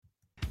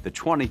The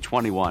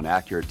 2021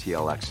 Acura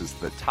TLX is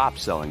the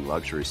top-selling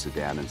luxury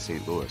sedan in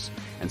St. Louis,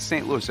 and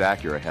St. Louis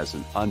Acura has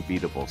an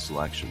unbeatable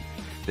selection.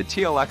 The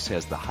TLX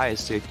has the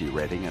highest safety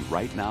rating, and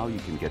right now you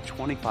can get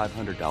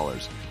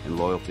 $2,500 in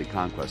Loyalty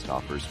Conquest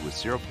offers with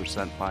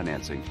 0%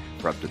 financing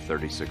for up to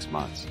 36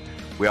 months.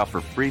 We offer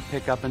free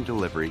pickup and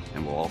delivery,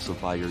 and we'll also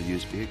buy your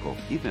used vehicle,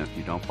 even if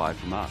you don't buy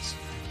from us.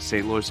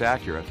 St. Louis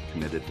Acura,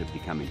 committed to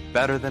becoming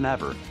better than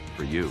ever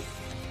for you.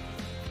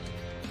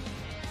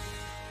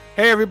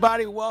 Hey,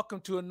 everybody.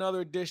 Welcome to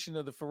another edition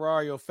of the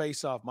Ferrario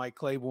Face-Off. Mike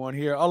Claiborne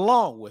here,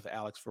 along with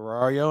Alex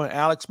Ferrario. And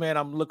Alex, man,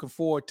 I'm looking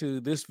forward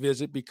to this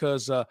visit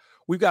because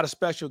we've got a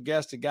special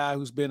guest, a guy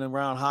who's been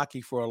around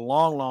hockey for a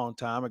long, long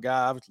time, a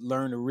guy I've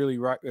learned to really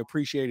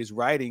appreciate his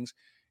writings,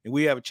 and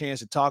we have a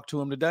chance to talk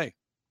to him today.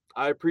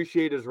 I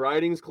appreciate his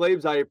writings,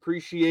 Claves. I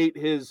appreciate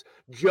his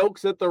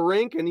jokes at the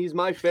rink, and he's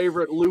my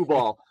favorite Lou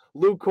Ball,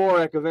 Lou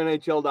Korek of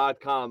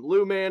NHL.com.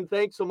 Lou, man,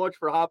 thanks so much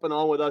for hopping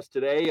on with us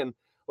today, and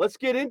let's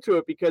get into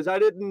it because I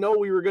didn't know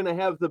we were going to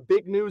have the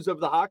big news of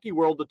the hockey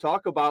world to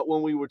talk about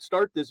when we would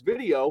start this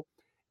video,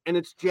 and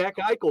it's Jack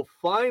Eichel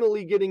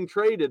finally getting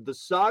traded. The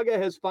saga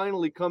has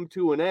finally come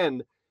to an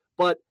end,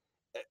 but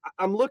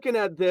I'm looking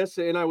at this,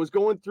 and I was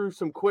going through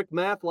some quick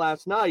math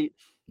last night.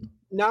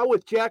 Now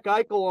with Jack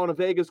Eichel on a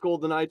Vegas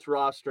Golden Knights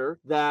roster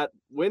that,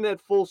 when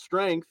at full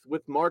strength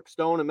with Mark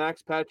Stone and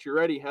Max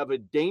Pacioretty, have a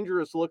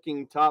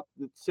dangerous-looking top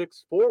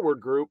six forward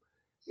group,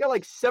 you got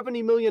like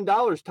 $70 million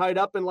tied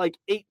up in like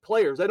 8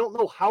 players. I don't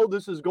know how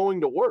this is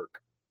going to work.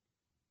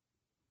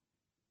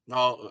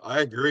 No, I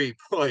agree.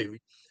 Boy,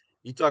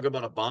 you talk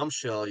about a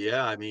bombshell.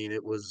 Yeah, I mean,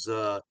 it was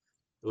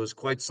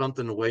quite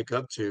something to wake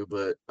up to.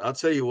 But I'll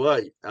tell you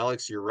what,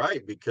 Alex, you're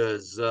right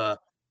because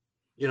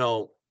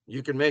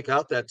you can make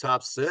out that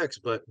top 6,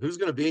 but who's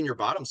going to be in your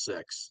bottom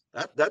 6?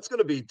 That's going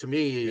to be, to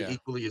me,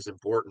 equally as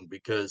important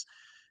because,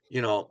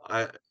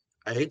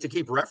 I hate to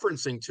keep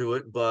referencing to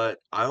it, but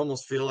I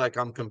almost feel like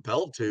I'm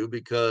compelled to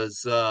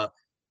because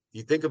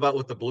you think about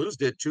what the Blues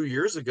did 2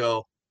 years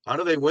ago. How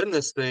do they win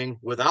this thing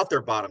without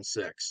their bottom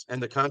 6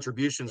 and the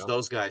contributions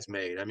those guys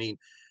made? I mean,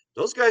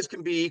 those guys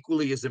can be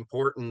equally as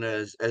important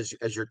as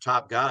your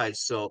top guys.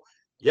 So,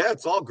 yeah,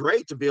 it's all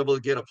great to be able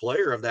to get a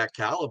player of that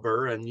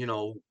caliber. And,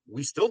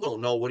 we still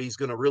don't know what he's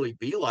going to really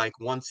be like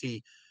once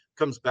he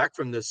comes back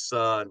from this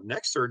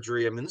neck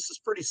surgery. I mean, this is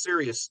pretty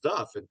serious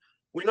stuff. And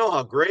we know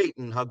how great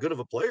and how good of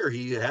a player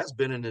he has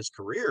been in his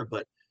career.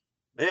 But,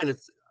 man,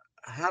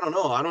 I don't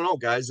know,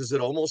 guys. Is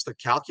it almost a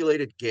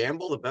calculated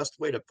gamble, the best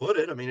way to put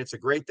it? I mean, it's a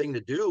great thing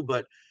to do,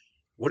 but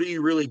what are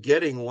you really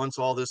getting once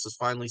all this is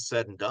finally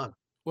said and done?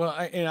 Well,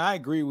 I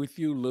agree with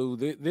you, Lou.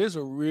 There's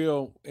a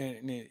real,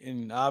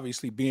 and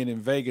obviously being in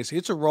Vegas,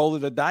 it's a roll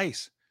of the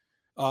dice,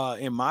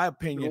 in my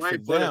opinion, for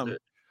them,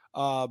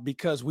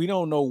 because we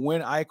don't know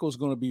when Eichel's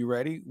going to be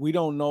ready. We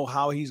don't know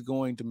how he's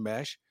going to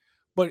mesh.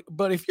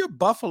 But if you're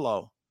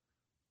Buffalo,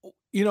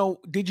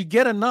 did you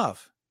get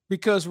enough?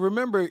 Because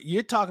remember,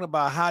 you're talking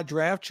about high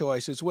draft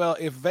choices. Well,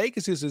 if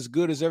Vegas is as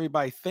good as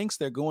everybody thinks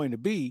they're going to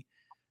be,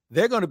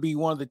 they're going to be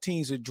one of the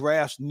teams that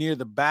drafts near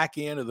the back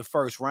end of the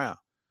first round.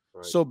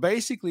 Right. So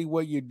basically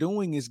what you're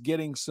doing is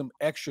getting some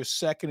extra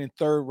second and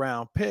third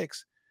round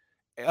picks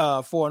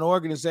for an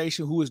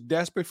organization who is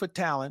desperate for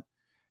talent.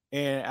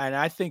 And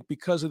I think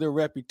because of their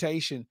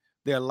reputation,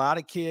 there are a lot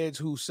of kids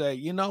who say,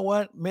 you know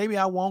what, maybe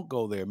I won't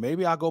go there.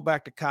 Maybe I'll go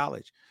back to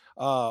college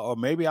or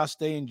maybe I'll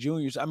stay in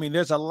juniors. I mean,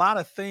 there's a lot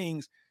of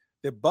things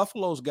that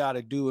Buffalo's got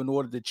to do in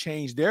order to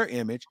change their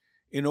image,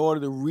 in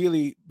order to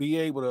really be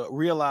able to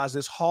realize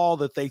this haul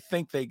that they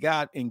think they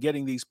got in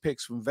getting these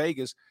picks from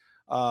Vegas.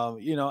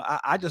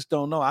 I just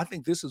don't know. I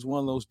think this is one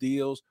of those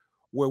deals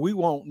where we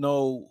won't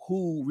know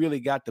who really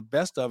got the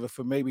best of it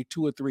for maybe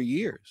 2 or 3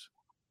 years.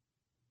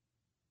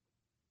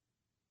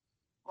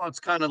 Well, it's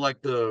kind of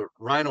like the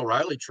Ryan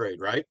O'Reilly trade,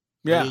 right?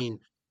 Yeah. I mean,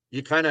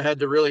 you kind of had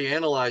to really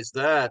analyze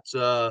that,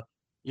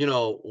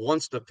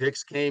 once the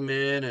picks came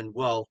in and,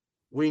 well,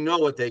 we know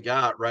what they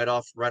got right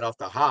off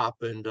the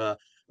hop. And,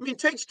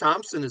 Tage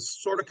Thompson has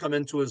sort of come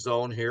into his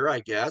own here, I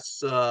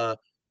guess,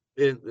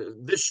 in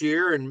this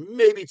year and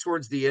maybe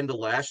towards the end of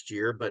last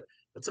year, but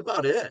that's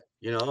about it.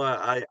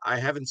 I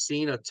haven't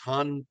seen a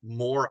ton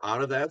more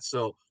out of that.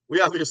 So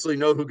we obviously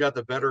know who got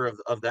the better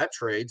of that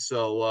trade.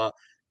 So,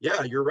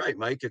 yeah, you're right,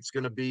 Mike. It's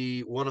going to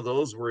be one of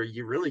those where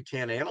you really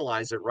can't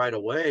analyze it right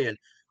away. And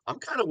I'm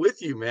kind of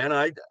with you, man.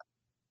 I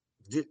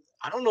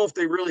don't know if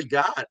they really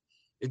got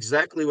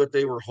exactly what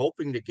they were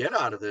hoping to get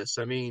out of this.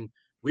 I mean,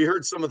 we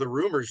heard some of the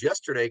rumors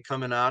yesterday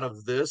coming out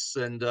of this,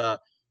 and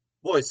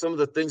boy, some of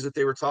the things that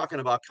they were talking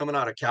about coming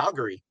out of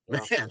Calgary,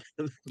 man.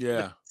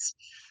 Yeah.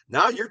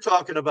 Now you're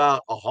talking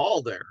about a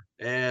haul there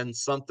and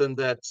something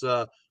that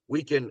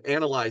we can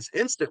analyze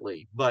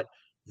instantly. But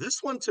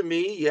this one to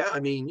me, yeah,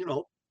 I mean,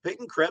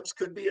 Peyton Krebs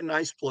could be a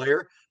nice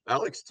player.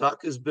 Alex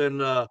Tuch has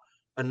been a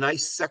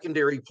nice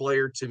secondary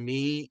player to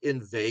me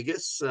in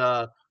Vegas.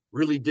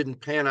 Really didn't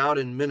pan out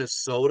in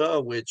Minnesota,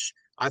 which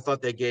I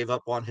thought they gave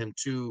up on him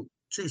too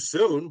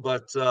soon.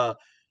 But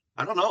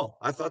I don't know.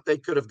 I thought they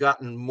could have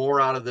gotten more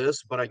out of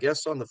this. But I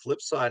guess on the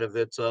flip side of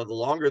it, the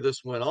longer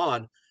this went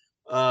on,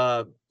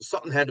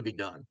 something had to be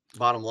done.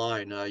 Bottom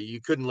line,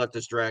 you couldn't let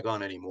this drag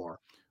on anymore.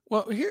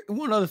 Well, here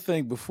one other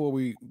thing before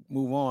we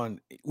move on.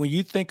 When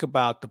you think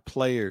about the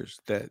players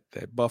that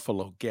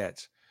Buffalo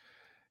gets,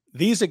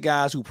 these are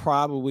guys who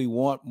probably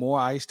want more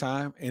ice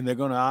time, and they're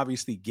going to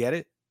obviously get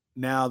it.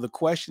 Now, the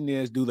question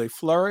is, do they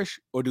flourish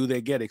or do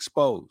they get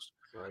exposed?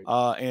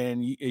 Right.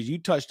 As you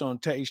touched on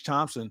Tage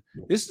Thompson,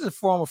 this is a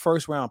former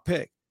first-round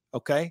pick,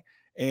 okay?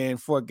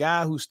 And for a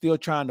guy who's still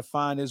trying to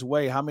find his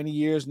way, how many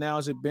years now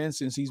has it been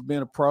since he's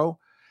been a pro?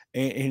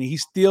 And he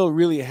still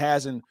really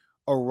hasn't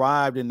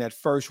arrived in that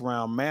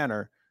first-round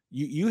manner.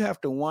 You have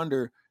to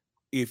wonder,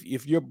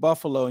 if you're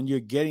Buffalo and you're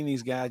getting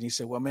these guys and you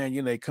say, well, man,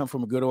 they come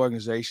from a good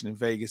organization in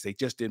Vegas, they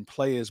just didn't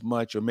play as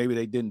much, or maybe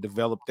they didn't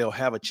develop, they'll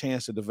have a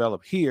chance to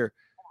develop here.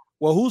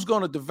 Well, who's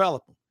going to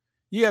develop them?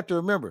 You have to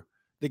remember,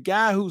 the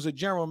guy who's a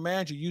general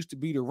manager used to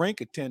be the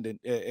rink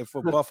attendant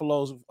for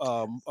Buffalo's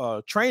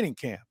training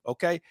camp,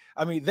 okay?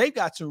 I mean, they've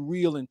got some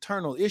real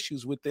internal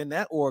issues within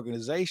that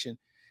organization,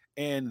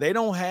 and they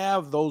don't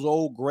have those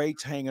old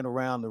greats hanging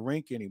around the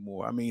rink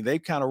anymore. I mean,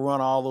 they've kind of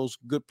run all those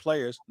good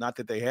players, not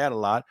that they had a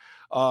lot,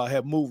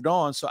 have moved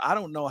on. So I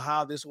don't know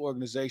how this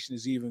organization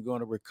is even going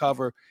to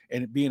recover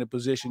and be in a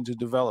position to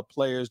develop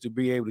players to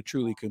be able to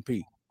truly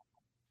compete.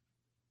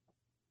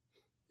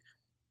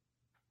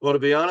 Well, to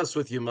be honest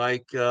with you,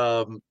 Mike,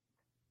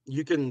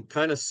 you can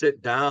kind of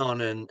sit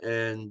down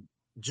and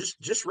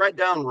just write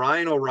down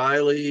Ryan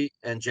O'Reilly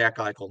and Jack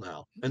Eichel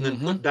now, and then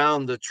put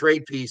down the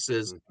trade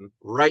pieces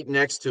right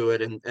next to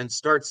it and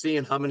start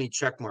seeing how many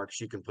check marks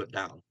you can put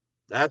down.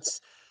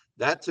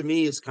 That to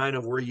me is kind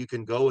of where you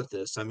can go with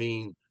this. I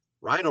mean,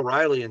 Ryan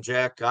O'Reilly and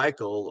Jack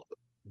Eichel,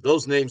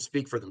 those names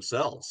speak for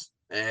themselves.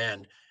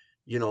 And,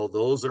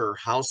 those are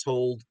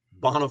household,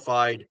 bona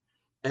fide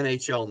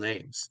NHL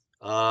names.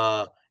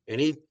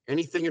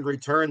 Anything in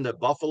return that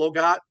Buffalo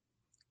got,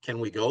 can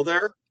we go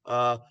there?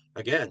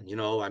 Again,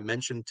 I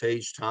mentioned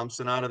Tage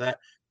Thompson out of that.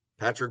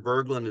 Patrick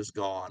Berglund is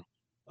gone.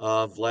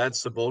 Vlad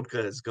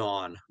Sobotka is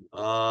gone.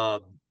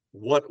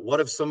 What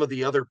have some of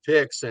the other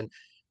picks, and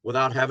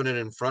without having it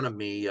in front of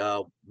me,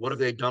 what have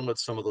they done with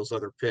some of those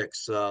other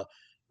picks?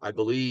 I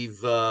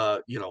believe,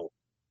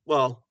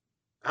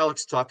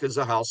 Alex Tuch is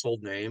a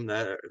household name.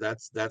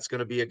 That's going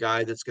to be a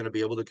guy that's going to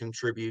be able to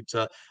contribute.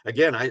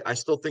 Again, I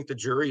still think the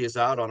jury is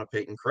out on a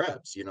Peyton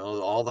Krebs.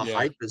 All the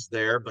hype is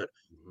there, but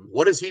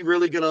what is he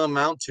really going to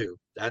amount to?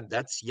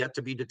 That's yet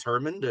to be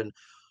determined. And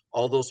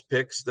all those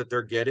picks that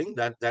they're getting,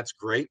 that's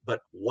great. But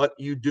what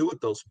you do with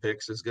those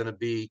picks is going to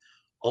be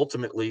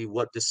ultimately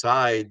what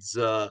decides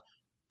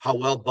how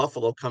well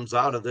Buffalo comes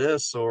out of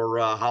this, or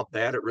how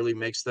bad it really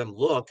makes them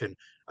look. And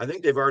I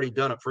think they've already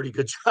done a pretty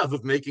good job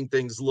of making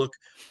things look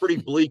pretty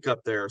bleak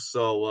up there.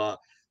 So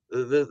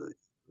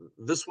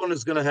this one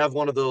is going to have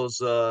one of those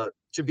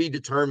to be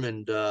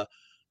determined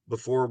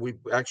before we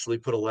actually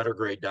put a letter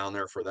grade down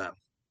there for them.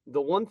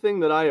 The one thing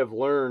that I have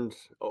learned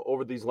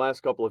over these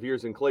last couple of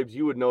years, and Claves,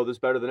 you would know this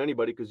better than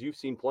anybody because you've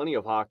seen plenty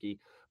of hockey,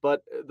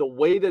 but the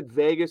way that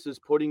Vegas is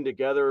putting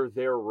together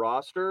their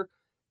roster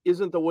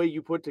isn't the way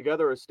you put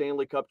together a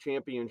Stanley Cup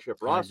championship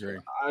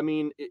roster. I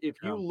mean, if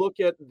you look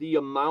at the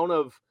amount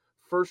of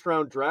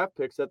first-round draft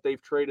picks that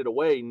they've traded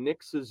away,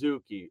 Nick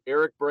Suzuki,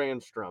 Eric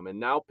Brandstrom, and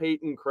now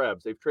Peyton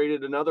Krebs, they've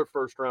traded another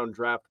first-round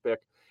draft pick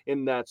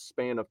in that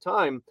span of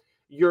time.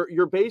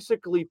 You're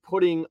basically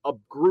putting a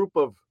group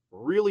of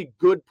really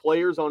good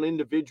players on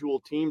individual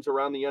teams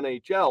around the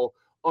NHL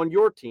on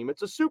your team.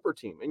 It's a super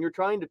team, and you're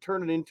trying to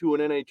turn it into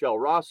an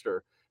NHL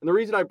roster. And the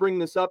reason I bring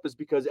this up is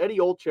because Eddie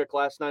Olczyk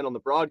last night on the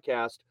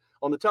broadcast,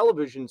 on the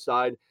television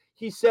side,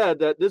 he said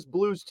that this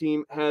Blues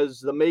team has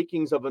the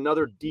makings of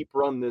another deep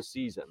run this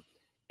season.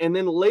 And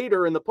then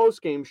later in the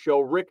postgame show,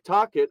 Rick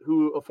Tocchet,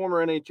 who a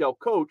former NHL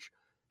coach,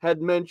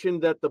 had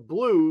mentioned that the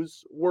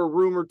Blues were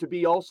rumored to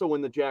be also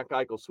in the Jack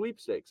Eichel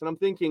sweepstakes. And I'm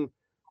thinking,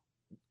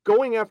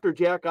 going after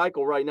Jack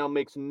Eichel right now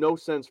makes no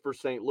sense for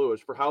St. Louis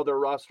for how their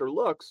roster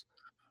looks,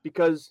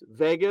 because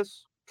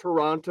Vegas,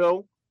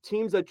 Toronto,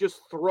 teams that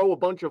just throw a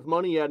bunch of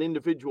money at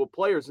individual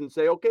players and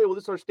say, okay, well,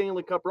 this is our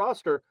Stanley Cup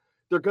roster,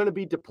 they're going to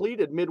be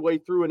depleted midway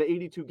through an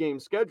 82-game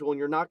schedule, and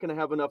you're not going to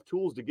have enough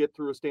tools to get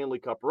through a Stanley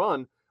Cup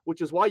run,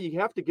 which is why you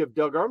have to give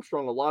Doug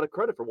Armstrong a lot of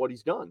credit for what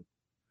he's done.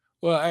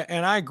 Well,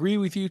 and I agree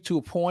with you to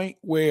a point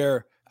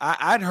where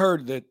I'd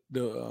heard that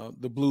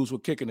the Blues were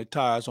kicking the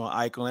tires on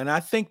Eichel, and I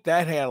think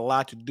that had a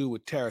lot to do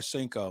with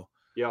Tarasenko.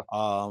 Yeah.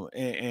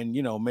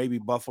 And maybe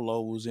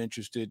Buffalo was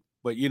interested,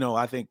 but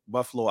I think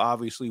Buffalo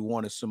obviously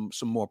wanted some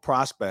more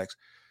prospects.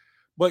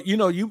 But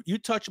you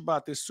touch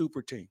about this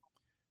super team.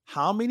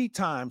 How many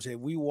times have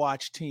we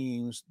watched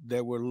teams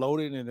that were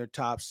loaded in their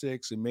top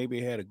six and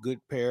maybe had a good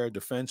pair of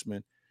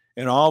defensemen,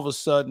 and all of a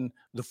sudden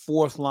the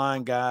fourth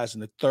line guys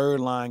and the third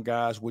line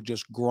guys would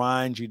just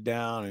grind you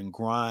down and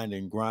grind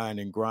and grind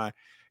and grind.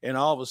 And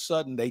all of a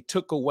sudden they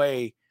took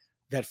away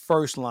that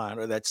first line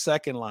or that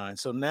second line.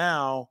 So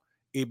now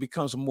it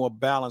becomes a more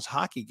balanced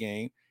hockey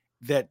game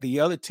that the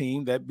other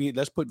team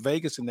let's put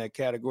Vegas in that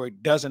category,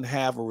 doesn't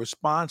have a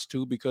response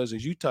to, because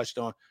as you touched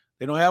on,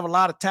 they don't have a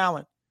lot of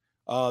talent,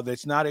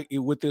 that's not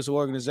with this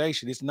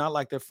organization. It's not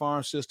like their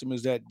farm system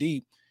is that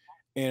deep.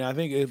 And I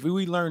think if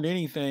we learned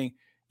anything,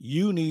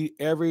 you need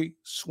every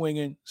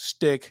swinging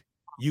stick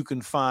you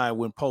can find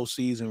when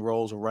postseason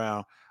rolls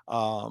around.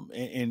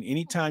 And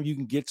anytime you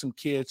can get some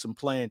kids some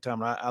playing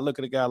time, I look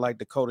at a guy like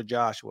Dakota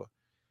Joshua.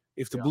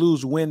 If the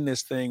Blues win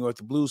this thing, or if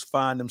the Blues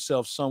find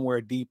themselves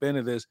somewhere deep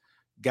into this,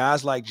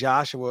 guys like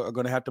Joshua are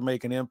going to have to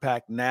make an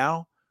impact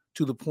now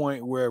to the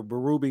point where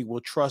Berube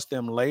will trust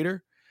them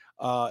later.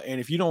 And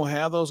if you don't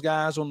have those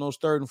guys on those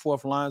third and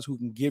fourth lines who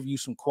can give you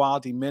some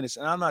quality minutes,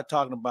 and I'm not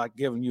talking about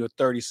giving you a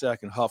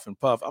 30-second huff and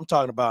puff. I'm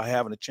talking about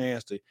having a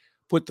chance to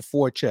put the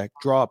forecheck,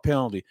 draw a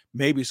penalty,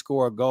 maybe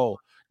score a goal,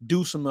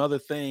 do some other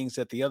things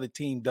that the other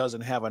team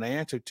doesn't have an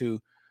answer to.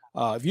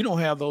 If you don't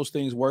have those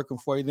things working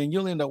for you, then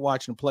you'll end up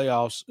watching the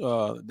playoffs.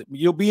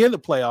 You'll be in the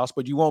playoffs,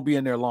 but you won't be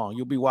in there long.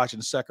 You'll be watching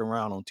the second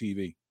round on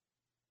TV.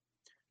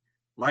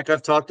 Mike,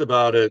 I've talked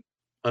about it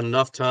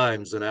enough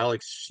times, and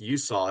Alex, you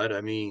saw it.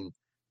 I mean,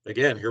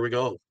 again, here we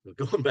go.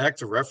 Going back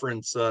to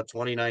reference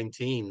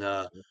 2019,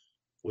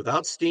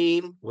 without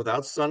Steen,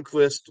 without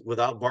Sundqvist,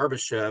 without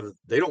Barbashev,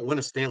 they don't win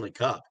a Stanley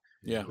Cup.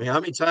 Yeah. I mean, how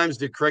many times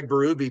did Craig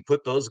Berube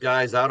put those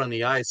guys out on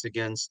the ice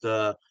against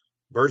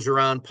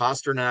Bergeron,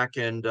 Pasternak,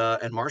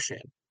 and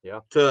Marchand? Yeah.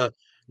 To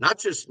not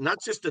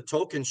just a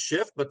token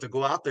shift, but to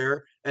go out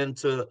there and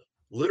to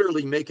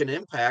literally make an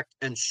impact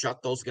and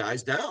shut those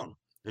guys down.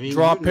 I mean,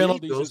 draw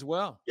penalties as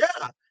well. Yeah,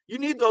 you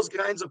need those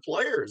kinds of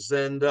players.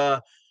 And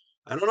I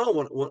don't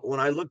know, when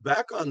I look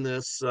back on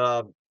this,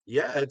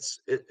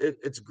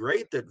 it's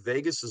great that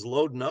Vegas is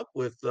loading up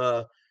with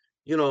a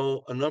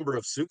number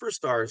of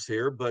superstars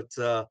here, but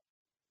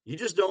you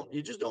just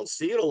don't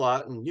see it a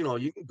lot. And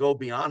you can go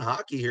beyond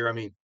hockey here. I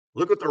mean,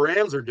 look what the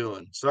Rams are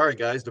doing. Sorry,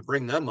 guys, to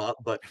bring them up,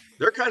 but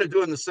they're kind of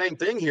doing the same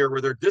thing here,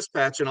 where they're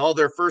dispatching all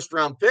their first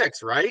round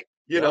picks, right?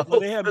 Well,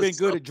 they haven't been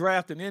good at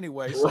drafting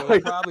anyway, so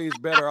it probably is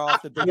better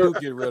off that they do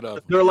get rid of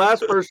them. Their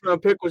last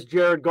first-round pick was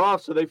Jared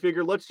Goff, so they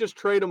figured, let's just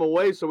trade him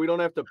away so we don't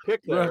have to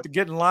pick there. We don't have to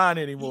get in line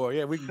anymore.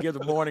 Yeah, we can give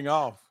the morning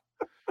off.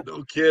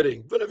 No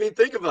kidding. But I mean,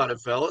 think about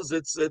it, fellas.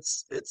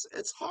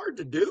 It's hard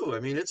to do. I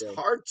mean, it's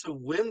hard to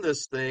win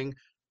this thing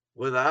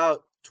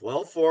without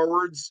 12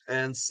 forwards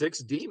and 6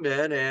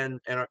 D-men and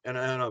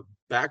a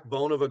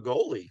backbone of a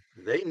goalie.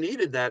 They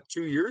needed that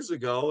 2 years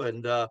ago,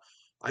 and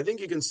I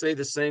think you can say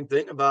the same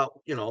thing about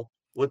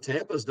what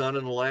Tampa's done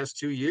in the last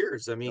 2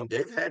 years. I mean,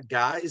 they've had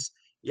guys.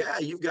 Yeah,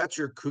 you've got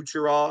your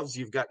Kucherovs,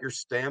 you've got your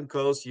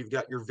Stamkos, you've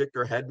got your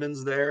Victor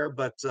Hedmans there,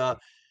 but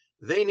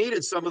they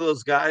needed some of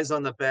those guys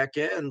on the back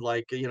end,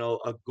 like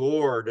a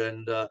Gord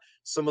and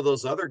some of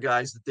those other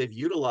guys that they've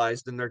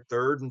utilized in their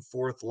third and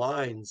fourth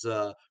lines.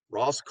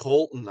 Ross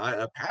Colton,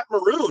 Pat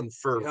Maroon,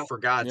 for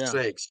God's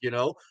sakes,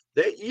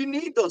 you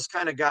need those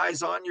kind of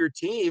guys on your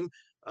team,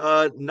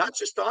 not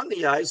just on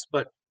the ice,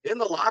 but in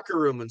the locker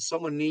room, and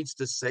someone needs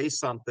to say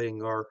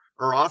something or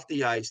off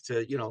the ice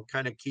to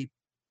kind of keep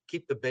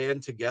the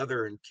band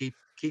together and keep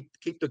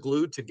the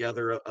glue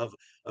together of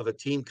a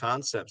team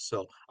concept.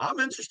 So I'm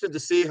interested to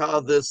see how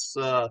this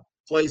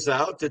plays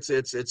out.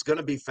 It's going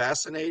to be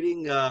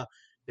fascinating.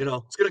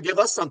 It's going to give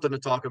us something to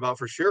talk about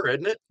for sure,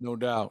 isn't it? No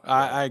doubt.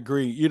 I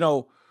agree.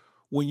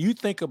 When you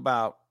think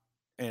about,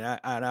 and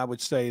I would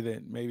say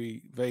that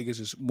maybe Vegas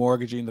is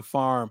mortgaging the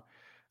farm.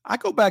 I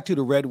go back to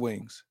the Red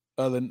Wings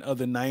of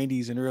the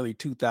 90s and early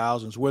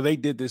 2000s, where they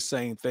did this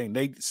same thing.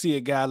 They see a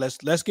guy,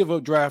 let's give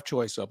a draft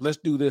choice up. Let's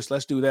do this.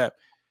 Let's do that.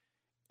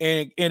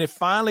 And it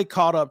finally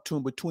caught up to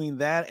him. Between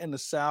that and the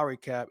salary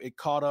cap, it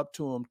caught up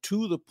to him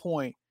to the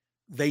point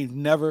they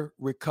never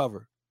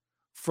recovered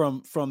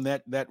from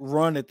that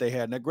run that they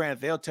had. Now,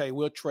 granted, they'll tell you,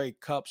 we'll trade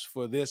cups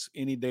for this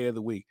any day of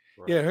the week.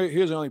 Right. Yeah,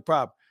 here's the only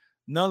problem.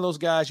 None of those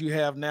guys you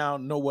have now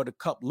know what a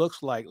cup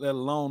looks like, let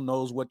alone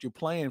knows what you're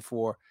playing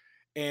for.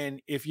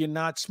 And if you're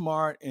not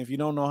smart, and if you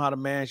don't know how to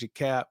manage your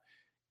cap,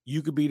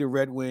 you could be the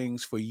Red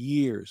Wings for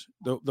years.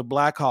 The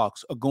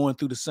Blackhawks are going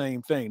through the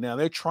same thing. Now,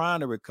 they're trying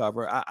to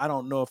recover. I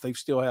don't know if they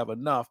still have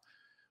enough,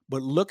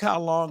 but look how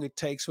long it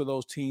takes for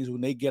those teams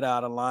when they get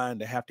out of line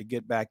to have to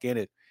get back in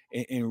it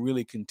and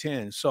really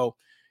contend. So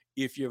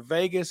if you're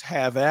Vegas,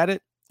 have at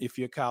it. If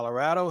you're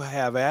Colorado,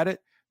 have at it.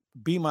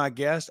 Be my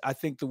guest. I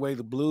think the way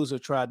the Blues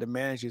have tried to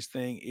manage this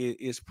thing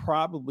is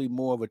probably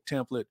more of a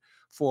template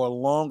for a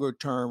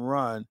longer-term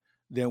run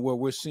than what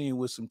we're seeing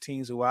with some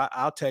teams who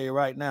I'll tell you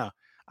right now,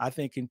 I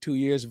think in 2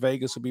 years,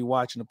 Vegas will be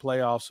watching the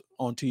playoffs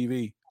on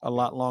TV a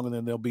lot longer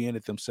than they'll be in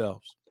it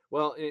themselves.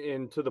 Well,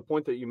 and to the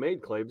point that you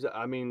made, Claibs,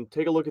 I mean,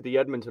 take a look at the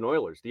Edmonton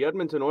Oilers. The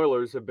Edmonton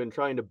Oilers have been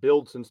trying to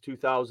build since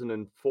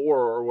 2004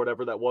 or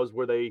whatever that was,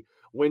 where they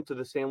went to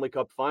the Stanley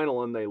Cup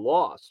final and they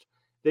lost.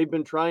 They've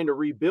been trying to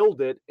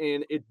rebuild it,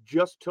 and it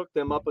just took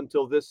them up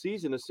until this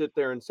season to sit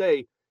there and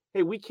say,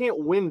 hey, we can't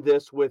win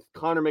this with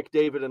Connor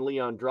McDavid and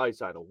Leon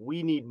Draisaitl.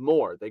 We need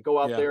more. They go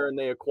out there and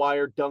they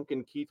acquire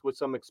Duncan Keith with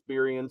some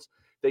experience.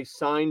 They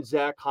signed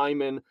Zach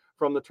Hyman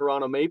from the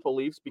Toronto Maple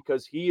Leafs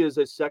because he is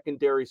a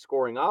secondary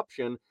scoring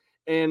option.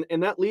 And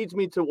that leads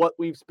me to what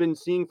we've been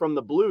seeing from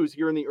the Blues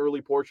here in the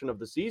early portion of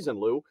the season,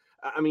 Lou.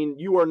 I mean,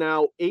 you are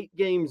now 8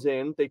 games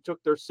in. They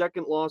took their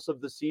second loss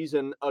of the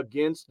season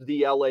against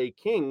the LA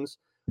Kings,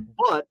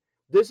 but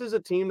this is a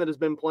team that has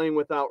been playing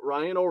without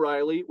Ryan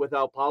O'Reilly,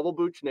 without Pavel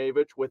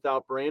Buchnevich,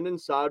 without Brandon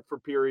Saad for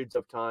periods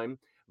of time.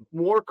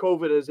 More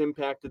COVID has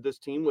impacted this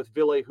team with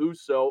Ville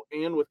Husso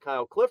and with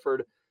Kyle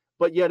Clifford.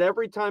 But yet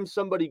every time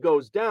somebody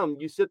goes down,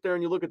 you sit there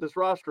and you look at this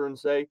roster and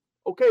say,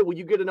 okay, well,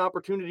 you get an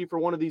opportunity for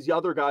one of these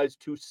other guys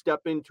to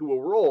step into a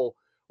role.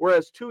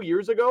 Whereas 2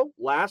 years ago,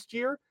 last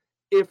year,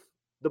 if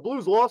the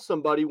Blues lost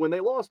somebody, when they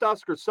lost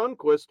Oscar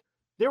Sundqvist,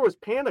 there was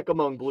panic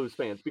among Blues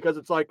fans because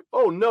it's like,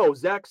 oh no,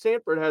 Zach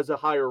Sanford has a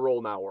higher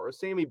role now, or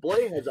Sammy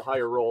Blais has a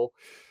higher role.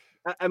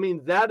 I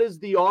mean, that is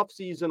the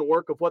offseason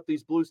work of what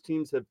these Blues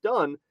teams have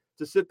done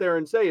to sit there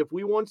and say, if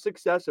we want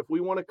success, if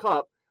we want a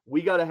cup,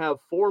 we got to have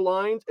 4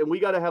 lines, and we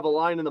got to have a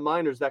line in the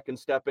minors that can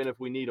step in if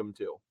we need them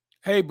to.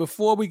 Hey,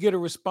 before we get a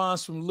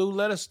response from Lou,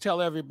 let us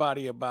tell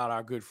everybody about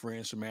our good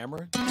friends from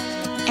Ameren.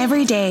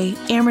 Every day,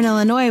 Ameren,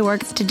 Illinois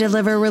works to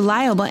deliver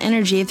reliable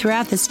energy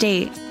throughout the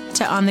state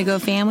to on-the-go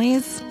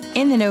families,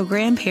 in-the-know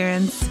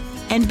grandparents,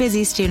 and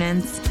busy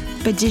students.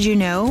 But did you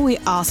know we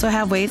also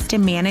have ways to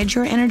manage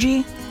your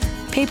energy?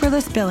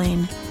 Paperless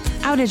billing,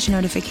 outage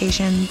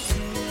notifications,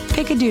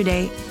 pick a due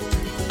date,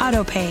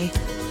 auto pay,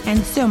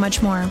 and so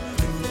much more.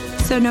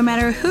 So no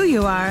matter who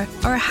you are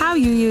or how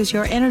you use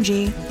your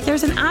energy,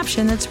 there's an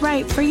option that's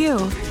right for you.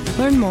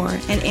 Learn more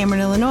at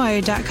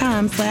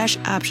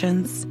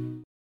amerenillinois.com/options.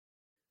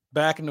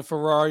 Back in the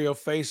Ferrario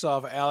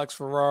Face-Off, Alex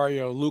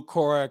Ferrario, Lou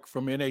Korac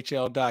from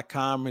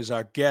NHL.com is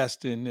our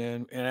guest.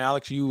 And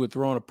Alex, you were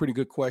throwing a pretty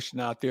good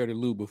question out there to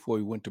Lou before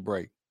we went to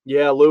break.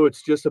 Yeah, Lou,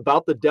 it's just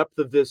about the depth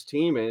of this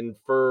team. And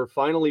for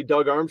finally,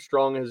 Doug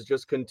Armstrong has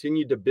just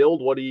continued to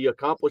build what he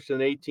accomplished in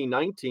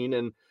 18-19.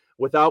 And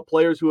without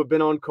players who have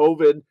been on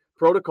COVID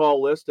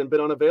protocol list and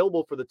been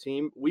unavailable for the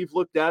team, we've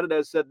looked at it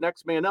as said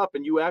next man up,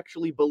 and you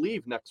actually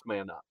believe next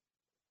man up.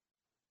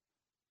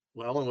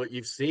 Well, and what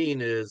you've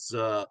seen is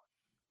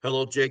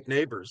hello, Jake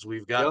Neighbors.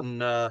 We've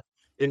gotten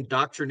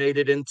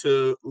indoctrinated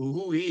into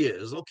who he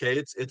is. Okay,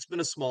 it's been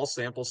a small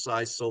sample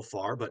size so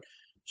far, but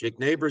Jake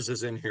Neighbors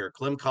is in here.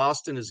 Clem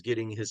Costin is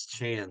getting his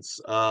chance.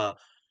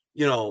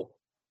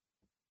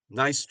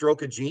 Nice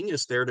stroke of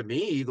genius there to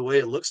me, the way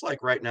it looks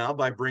like right now,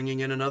 by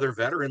bringing in another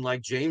veteran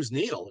like James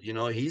Neal.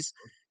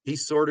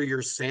 He's sort of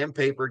your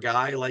sandpaper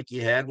guy like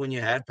you had when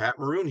you had Pat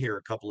Maroon here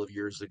a couple of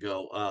years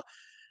ago.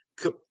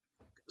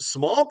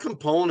 Small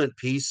component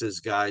pieces,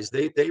 guys,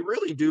 they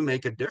really do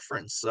make a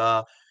difference.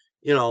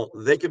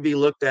 They could be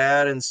looked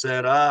at and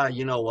said,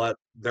 you know what,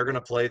 they're going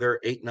to play their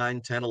 8,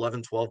 9, 10,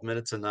 11, 12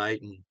 minutes a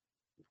night and,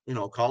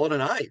 call it a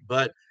night.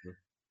 But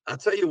I'll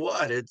tell you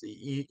what,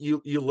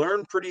 you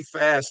learn pretty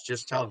fast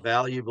just how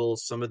valuable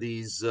some of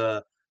these,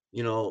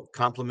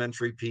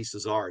 complementary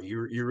pieces are.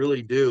 You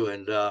really do.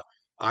 And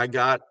I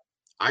got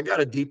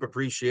a deep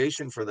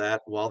appreciation for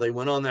that while they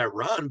went on that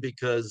run,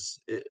 because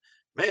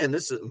man,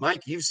 this is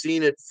Mike. You've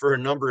seen it for a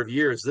number of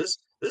years. This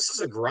is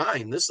a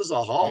grind. This is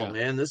a haul,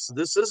 man. This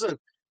isn't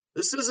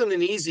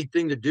an easy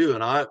thing to do.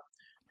 And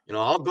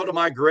I'll go to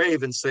my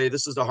grave and say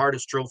this is the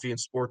hardest trophy in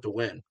sport to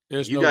win.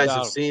 You guys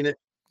have seen it.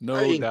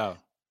 No doubt.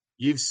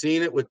 You've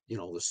seen it with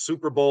the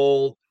Super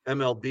Bowl,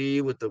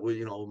 MLB with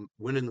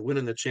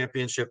winning the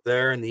championship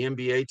there, and the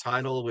NBA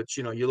title. Which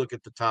you look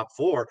at the top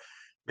 4.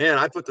 Man,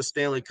 I put the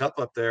Stanley Cup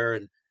up there,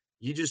 and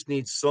you just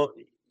need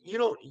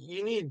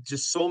you need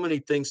just so many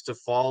things to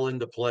fall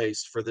into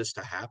place for this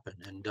to happen.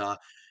 And to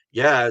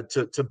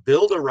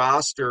build a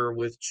roster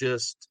with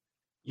just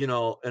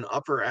an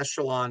upper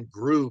echelon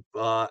group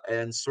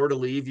and sort of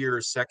leave your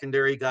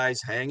secondary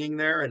guys hanging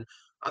there. And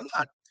I'm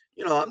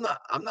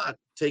not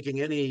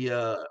taking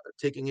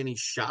any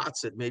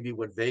shots at maybe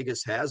what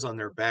Vegas has on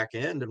their back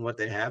end and what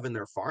they have in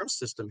their farm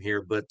system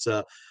here, but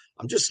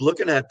I'm just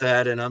looking at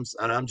that and I'm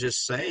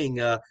just saying,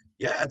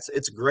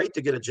 it's great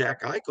to get a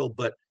Jack Eichel,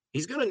 but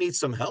he's going to need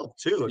some help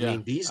too. I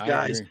mean, these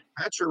guys,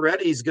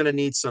 Pacioretty's going to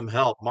need some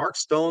help. Mark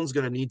Stone's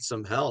going to need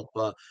some help.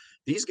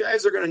 These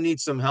guys are going to need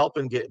some help,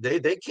 and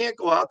they can't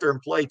go out there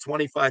and play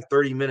 25,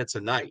 30 minutes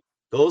a night.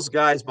 Those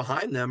guys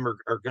behind them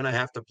are going to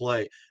have to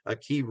play a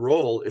key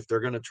role if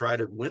they're going to try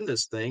to win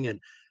this thing. And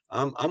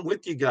I'm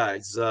with you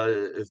guys.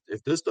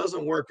 If this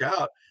doesn't work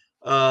out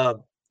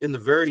in the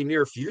very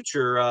near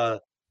future,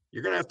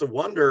 you're going to have to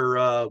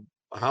wonder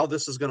how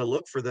this is going to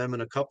look for them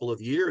in a couple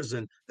of years.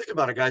 And think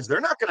about it, guys. They're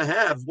not going to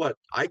have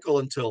Eichel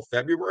until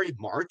February,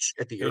 March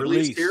at the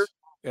earliest here.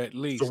 At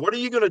least. So what are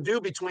you going to do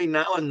between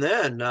now and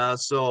then?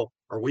 So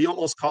are we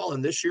almost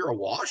calling this year a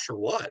wash or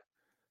what?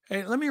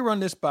 Hey, let me run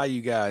this by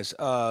you guys.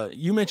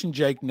 You mentioned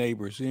Jake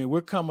Neighbors.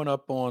 We're coming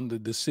up on the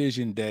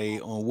decision day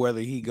on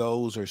whether he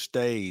goes or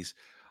stays.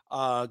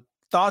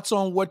 Thoughts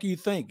on what do you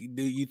think?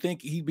 Do you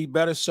think he'd be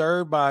better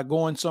served by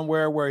going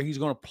somewhere where he's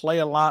going to play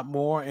a lot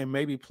more and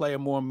maybe play a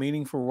more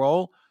meaningful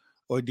role?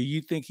 Or do you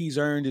think he's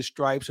earned his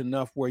stripes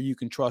enough where you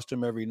can trust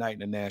him every night in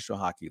the National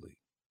Hockey League?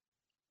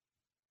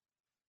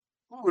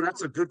 Oh,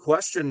 that's a good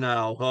question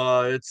now.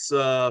 I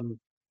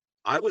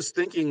was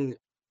thinking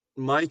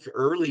Mike,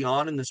 early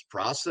on in this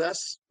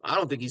process, I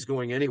don't think he's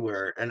going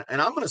anywhere. And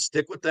I'm going to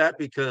stick with that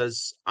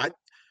because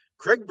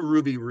Craig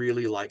Berube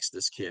really likes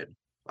this kid.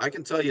 I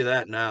can tell you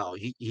that now.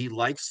 He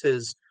likes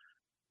his,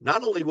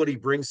 not only what he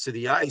brings to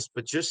the ice,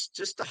 but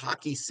just the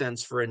hockey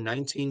sense for a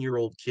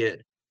 19-year-old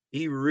kid.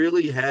 He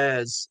really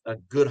has a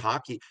good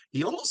hockey.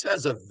 He almost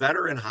has a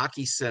veteran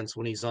hockey sense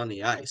when he's on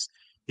the ice.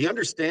 He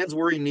understands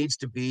where he needs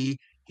to be.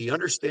 He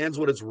understands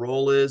what his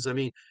role is. I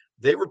mean,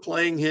 they were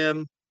playing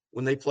him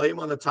when they play him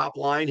on the top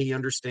line. He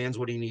understands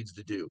what he needs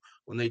to do.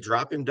 When they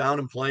drop him down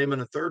and play him in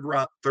a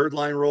third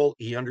line role,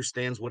 he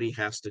understands what he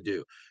has to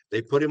do.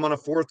 They put him on a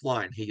fourth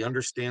line. He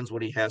understands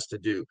what he has to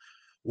do.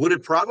 Would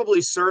it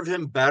probably serve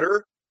him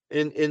better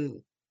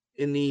in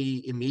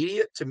the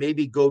immediate to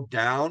maybe go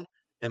down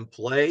and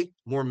play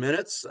more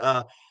minutes?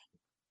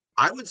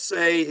 I would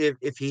say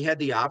if he had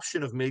the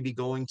option of maybe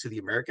going to the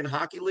American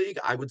Hockey League,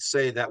 I would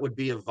say that would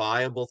be a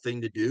viable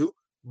thing to do.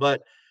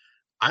 But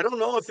I don't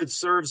know if it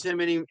serves him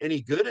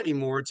any good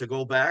anymore to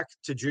go back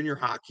to junior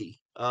hockey.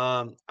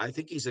 I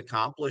think he's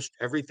accomplished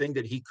everything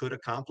that he could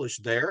accomplish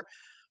there.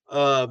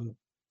 Um,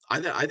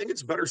 I think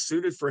it's better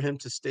suited for him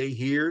to stay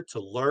here to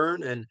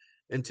learn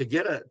and to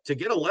get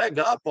a leg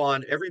up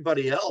on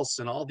everybody else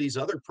and all these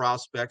other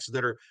prospects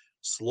that are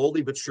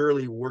slowly but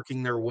surely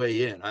working their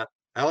way in.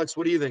 Alex,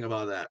 what do you think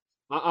about that?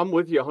 I'm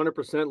with you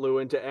 100%, Lou.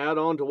 And to add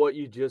on to what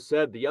you just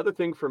said, the other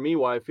thing for me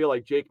why I feel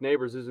like Jake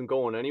Neighbors isn't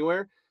going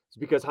anywhere is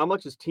because how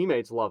much his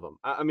teammates love him.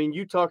 I mean,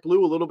 you talked,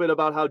 Lou, a little bit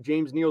about how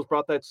James Neal's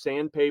brought that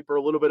sandpaper,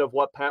 a little bit of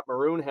what Pat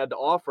Maroon had to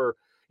offer.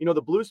 You know,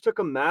 the Blues took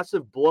a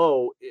massive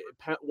blow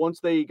once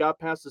they got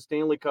past the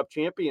Stanley Cup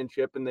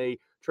championship and they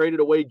traded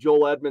away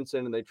Joel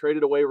Edmondson and they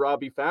traded away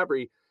Robbie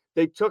Fabry.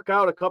 They took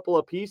out a couple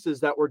of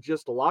pieces that were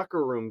just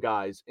locker room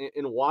guys.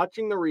 And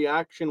watching the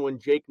reaction when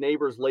Jake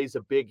Neighbors lays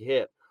a big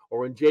hit, or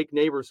when Jake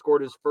Neighbors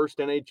scored his first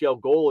NHL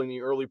goal in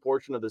the early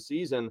portion of the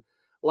season,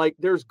 like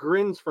there's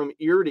grins from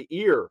ear to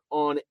ear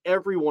on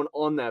everyone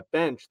on that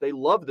bench. They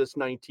love this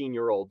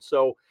 19-year-old.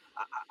 So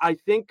I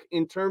think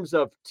in terms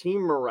of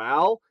team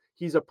morale,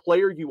 he's a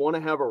player you want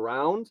to have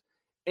around.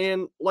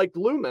 And like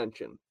Lou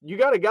mentioned, you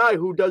got a guy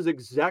who does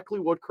exactly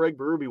what Craig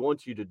Berube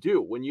wants you to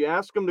do. When you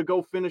ask him to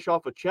go finish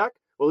off a check,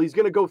 well, he's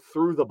going to go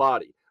through the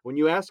body. When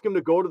you ask him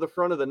to go to the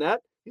front of the net,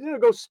 he's going to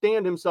go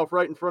stand himself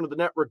right in front of the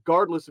net,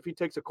 regardless if he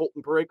takes a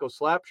Colton Parayko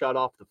slap shot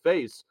off the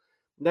face.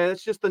 Now,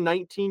 it's just the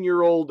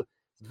 19-year-old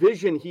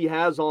vision he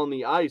has on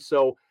the ice.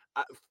 So,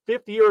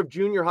 fifth year of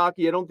junior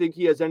hockey, I don't think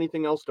he has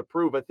anything else to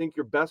prove. I think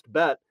your best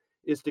bet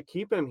is to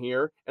keep him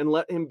here and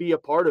let him be a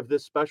part of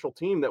this special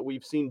team that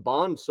we've seen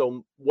bond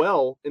so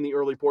well in the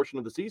early portion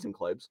of the season,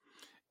 Klebs.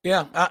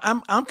 Yeah,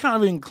 I'm kind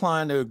of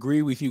inclined to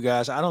agree with you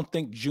guys. I don't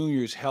think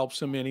juniors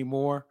helps him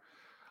anymore.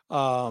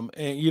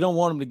 And you don't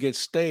want him to get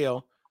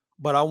stale,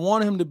 but I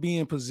want him to be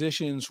in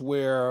positions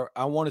where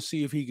I want to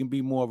see if he can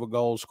be more of a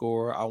goal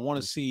scorer. I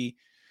want to see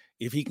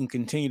if he can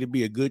continue to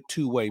be a good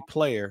two-way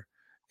player.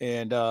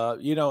 And,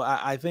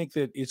 I think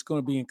that it's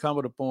going to be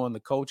incumbent upon the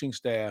coaching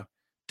staff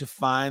to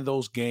find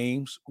those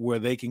games where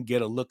they can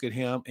get a look at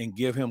him and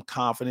give him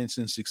confidence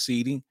in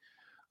succeeding.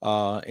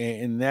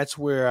 And that's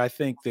where I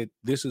think that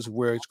this is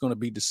where it's going to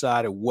be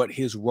decided what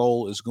his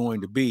role is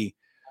going to be.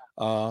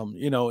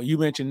 You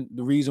mentioned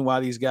the reason why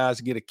these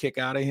guys get a kick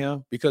out of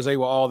him because they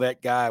were all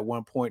that guy at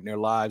one point in their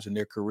lives and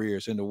their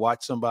careers, and to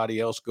watch somebody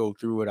else go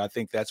through it, I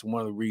think that's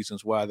one of the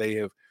reasons why they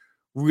have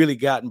really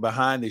gotten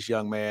behind this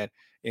young man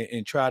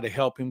and tried to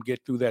help him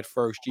get through that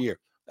first year.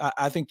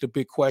 I think the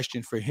big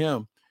question for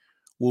him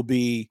will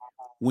be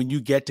when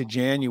you get to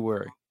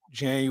January,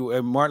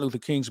 Martin Luther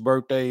King's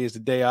birthday is the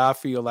day I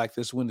feel like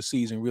this is when the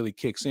season really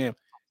kicks in.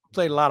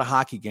 Played a lot of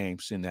hockey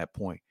games in that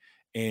point.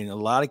 And a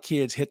lot of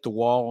kids hit the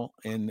wall,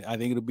 and I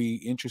think it'll be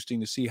interesting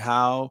to see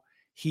how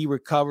he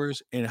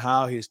recovers and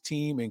how his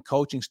team and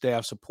coaching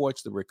staff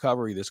supports the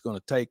recovery that's going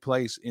to take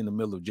place in the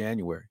middle of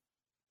January.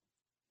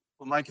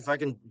 Well, Mike, if I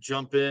can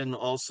jump in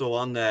also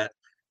on that,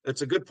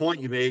 it's a good point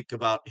you make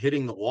about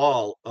hitting the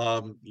wall.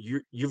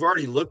 You've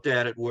already looked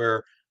at it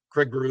where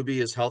Craig Berube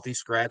has healthy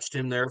scratched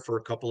him there for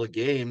a couple of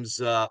games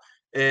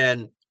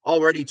and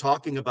already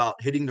talking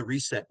about hitting the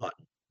reset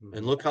button.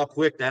 And look how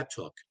quick that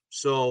took.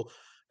 So,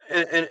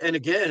 and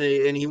again,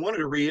 and he wanted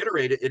to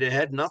reiterate it, it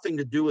had nothing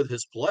to do with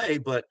his play,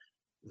 but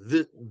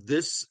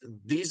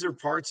these are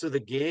parts of the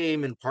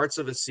game and parts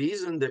of a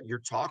season that you're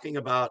talking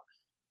about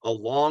a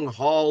long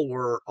haul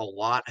where a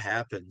lot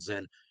happens.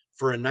 And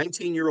for a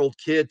 19-year-old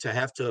kid to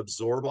have to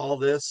absorb all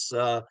this,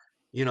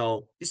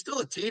 he's still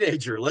a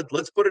teenager.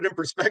 Let's put it in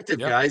perspective,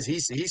 guys.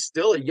 He's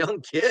still a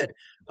young kid.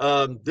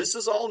 This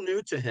is all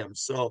new to him.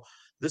 So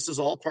this is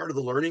all part of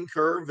the learning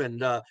curve.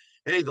 And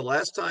hey, the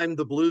last time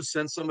the Blues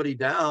sent somebody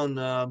down,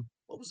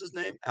 what was his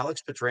name?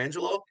 Alex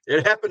Pietrangelo.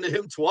 It happened to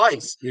him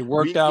twice. It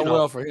worked out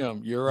well for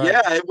him. You're right.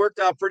 Yeah, it worked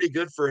out pretty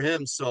good for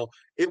him. So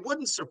it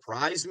wouldn't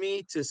surprise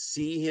me to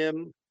see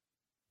him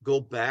go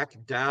back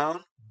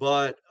down.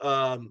 But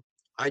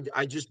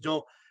I just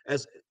don't,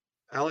 as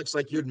Alex,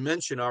 like you'd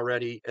mentioned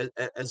already,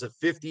 as a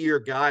 50-year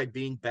guy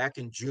being back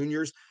in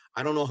juniors,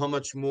 I don't know how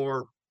much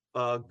more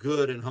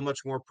good and how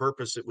much more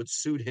purpose it would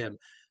suit him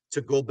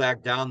to go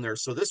back down there.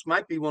 So this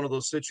might be one of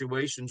those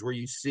situations where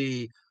you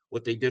see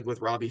what they did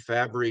with Robbie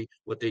Fabry,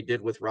 what they did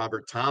with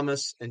Robert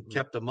Thomas, and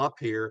kept them up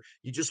here.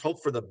 You just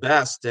hope for the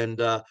best.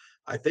 And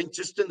I think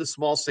just in the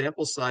small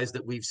sample size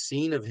that we've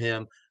seen of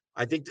him,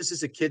 I think this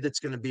is a kid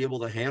that's going to be able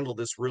to handle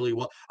this really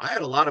well. I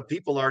had a lot of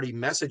people already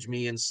message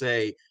me and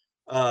say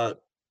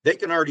they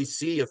can already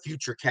see a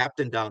future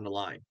captain down the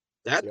line.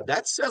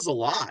 That says a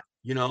lot,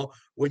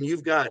 when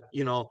you've got,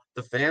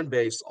 the fan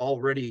base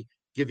already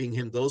giving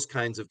him those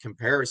kinds of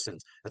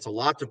comparisons. That's a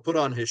lot to put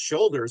on his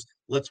shoulders.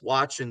 Let's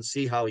watch and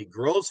see how he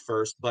grows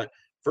first. But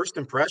first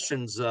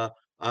impressions,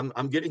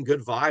 I'm getting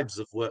good vibes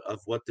of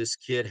what this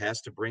kid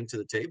has to bring to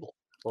the table.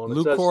 Well,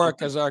 Lou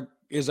Korac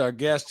is our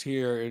guest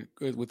here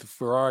with the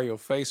Ferrario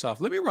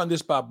Face-Off. Let me run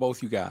this by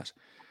both you guys.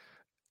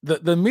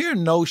 The mere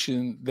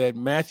notion that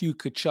Matthew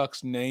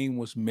Tkachuk's name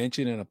was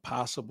mentioned in a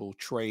possible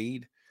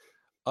trade,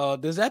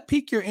 does that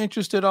pique your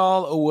interest at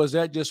all, or was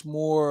that just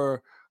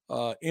more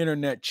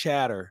internet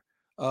chatter?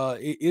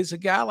 Is a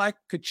guy like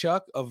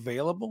Tkachuk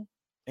available?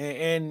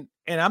 And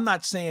I'm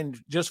not saying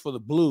just for the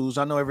Blues.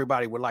 I know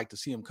everybody would like to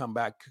see him come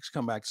back to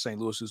St.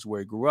 Louis. This is where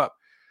he grew up.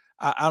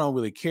 I don't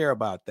really care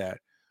about that.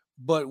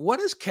 But what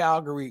is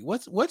Calgary?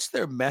 What's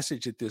their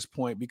message at this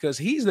point? Because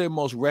he's their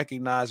most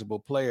recognizable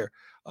player.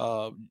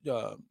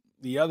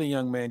 The other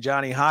young man,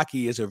 Johnny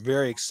Hockey, is a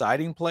very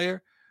exciting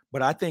player,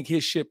 but I think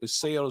his ship is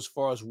sailed as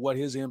far as what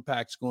his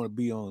impact is going to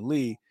be on the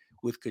league.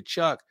 With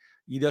Tkachuk,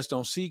 you just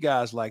don't see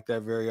guys like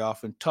that very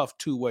often, tough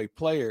two-way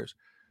players.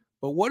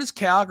 But what is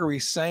Calgary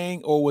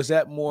saying, or was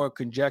that more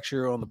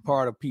conjecture on the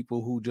part of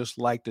people who just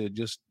like to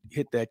just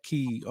hit that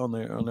key on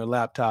their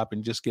laptop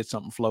and just get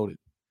something floated?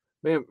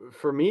 Man,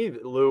 for me,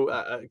 Lou,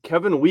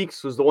 Kevin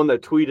Weeks was the one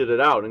that tweeted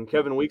it out. And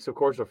Kevin Weeks, of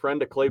course, a friend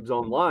of Claibs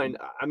Online.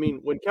 I mean,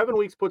 when Kevin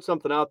Weeks puts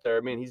something out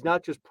there, he's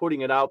not just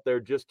putting it out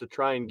there just to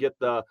try and get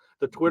the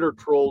Twitter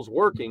trolls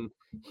working.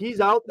 He's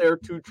out there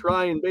to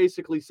try and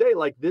basically say,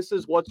 like, this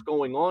is what's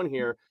going on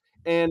here.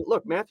 And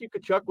look, Matthew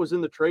Tkachuk was in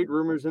the trade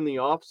rumors in the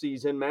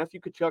offseason. Matthew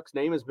Tkachuk's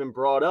name has been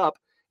brought up.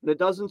 And it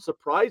doesn't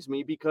surprise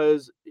me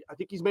because I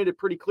think he's made it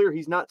pretty clear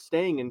he's not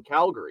staying in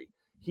Calgary.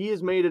 He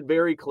has made it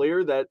very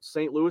clear that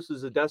St. Louis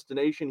is a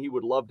destination he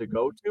would love to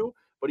go to,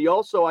 but he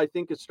also, I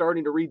think, is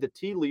starting to read the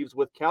tea leaves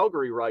with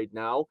Calgary right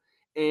now.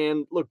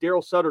 And look,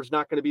 Daryl Sutter's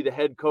not going to be the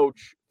head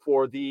coach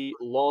for the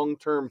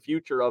long-term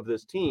future of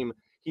this team.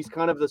 He's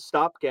kind of the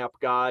stopgap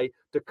guy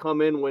to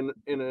come in when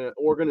an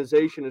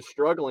organization is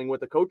struggling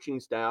with a coaching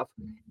staff.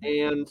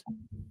 And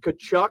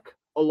Tkachuk,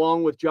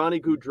 along with Johnny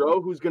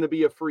Gaudreau, who's going to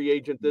be a free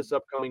agent this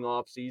upcoming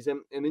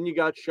offseason, and then you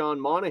got Sean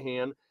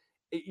Monahan.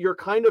 You're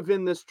kind of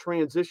in this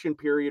transition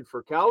period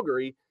for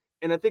Calgary,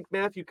 and I think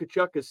Matthew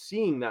Tkachuk is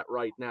seeing that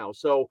right now.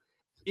 So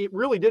it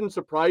really didn't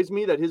surprise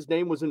me that his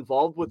name was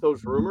involved with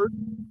those rumors.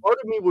 Part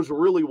of me was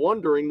really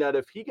wondering that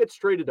if he gets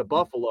traded to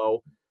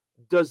Buffalo,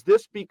 does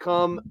this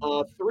become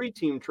a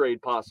 3-team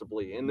trade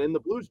possibly? And then the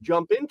Blues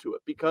jump into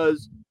it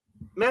because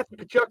Matthew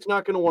Tkachuk's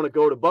not going to want to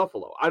go to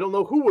Buffalo. I don't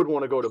know who would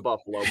want to go to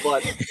Buffalo,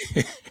 but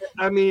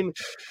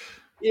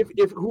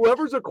if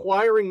whoever's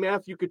acquiring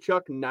Matthew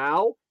Tkachuk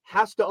now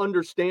has to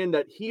understand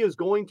that he is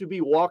going to be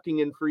walking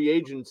in free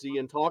agency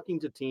and talking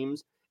to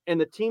teams,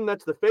 and the team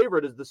that's the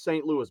favorite is the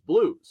St. Louis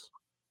Blues.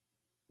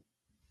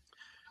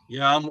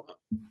 Yeah,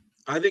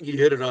 I think you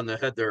hit it on the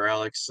head there,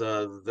 Alex.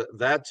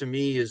 That to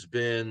me has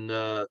been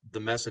the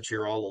message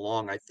here all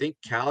along. I think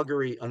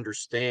Calgary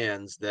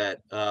understands that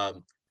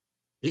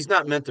he's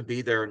not meant to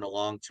be there in the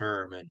long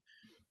term. And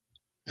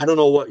I don't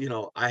know what,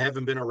 I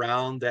haven't been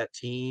around that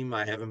team.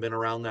 I haven't been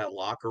around that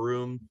locker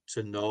room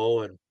to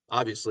know. And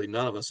obviously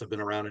none of us have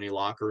been around any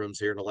locker rooms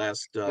here in the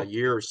last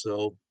year or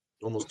so,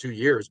 almost 2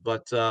 years.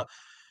 But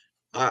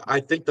I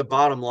think the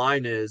bottom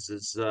line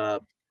is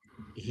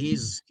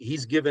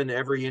he's given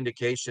every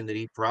indication that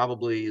he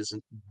probably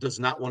does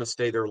not want to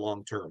stay there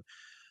long term.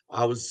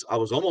 I was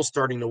almost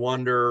starting to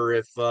wonder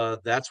if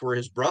that's where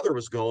his brother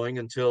was going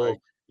until,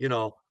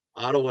 right.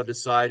 Ottawa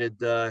decided,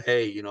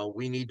 hey,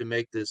 we need to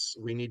make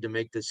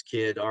this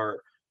kid our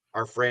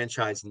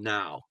franchise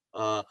now.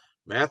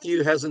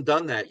 Matthew hasn't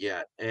done that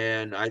yet.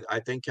 And I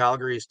think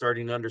Calgary is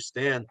starting to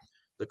understand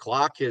the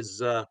clock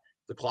is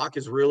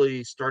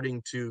really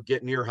starting to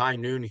get near high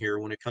noon here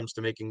when it comes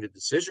to making the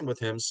decision with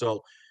him.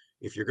 So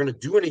if you're going to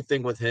do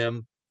anything with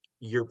him,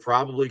 you're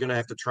probably going to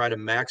have to try to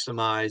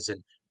maximize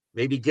and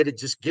maybe get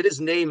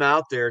his name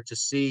out there to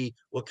see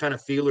what kind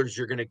of feelers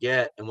you're going to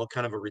get and what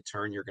kind of a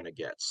return you're going to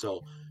get.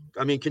 So,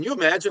 can you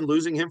imagine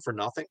losing him for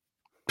nothing?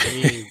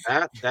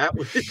 That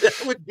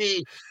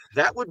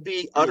would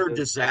be utter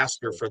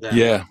disaster for them.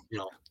 Yeah.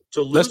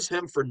 To lose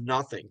him for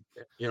nothing,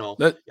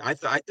 I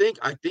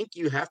think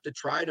you have to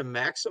try to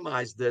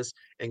maximize this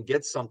and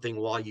get something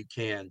while you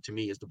can, to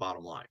me, is the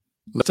bottom line.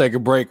 Let's take a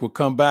break. We'll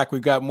come back.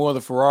 We've got more of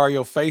the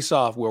Ferrario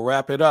Face-Off. We'll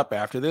wrap it up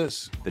after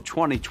this. The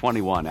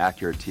 2021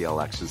 Acura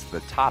TLX is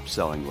the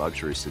top-selling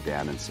luxury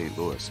sedan in St.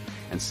 Louis,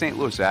 and St.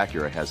 Louis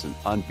Acura has an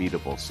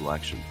unbeatable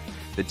selection.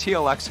 The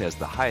TLX has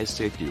the highest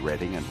safety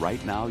rating, and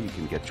right now you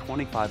can get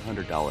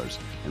 $2,500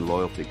 in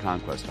Loyalty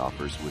Conquest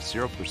offers with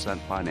 0%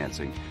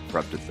 financing for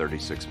up to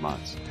 36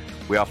 months.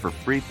 We offer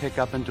free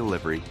pickup and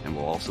delivery, and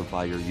we'll also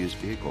buy your used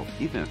vehicle,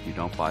 even if you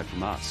don't buy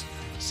from us.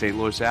 St.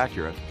 Louis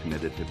Acura,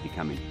 committed to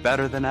becoming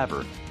better than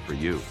ever for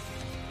you.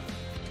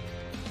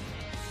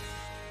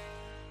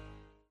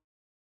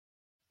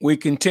 We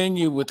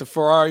continue with the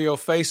Ferrario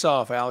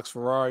Face-Off. Alex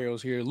Ferrario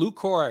is here. Lou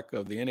Korac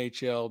of the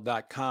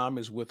NHL.com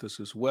is with us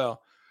as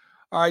well.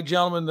 All right,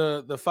 gentlemen,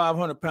 the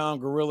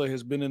 500-pound gorilla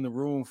has been in the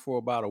room for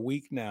about a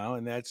week now,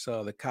 and that's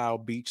the Kyle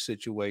Beach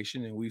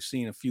situation. And we've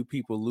seen a few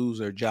people lose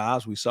their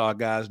jobs. We saw a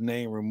guy's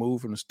name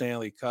removed from the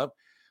Stanley Cup.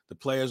 The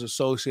Players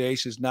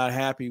Association is not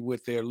happy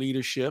with their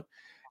leadership,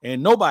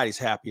 and nobody's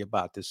happy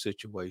about this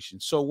situation.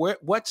 So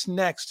what's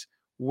next?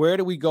 Where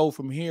do we go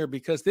from here?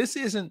 Because this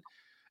isn't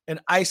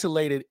an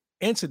isolated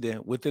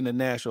incident within the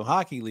National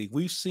Hockey League.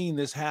 We've seen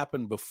this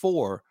happen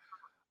before.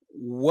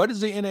 What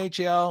does the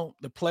NHL,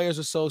 the Players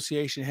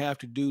Association, have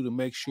to do to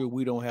make sure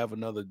we don't have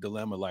another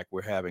dilemma like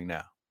we're having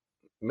now?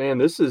 Man,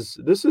 this is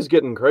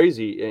getting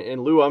crazy.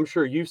 And Lou, I'm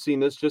sure you've seen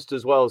this just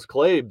as well as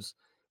Claves.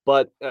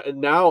 But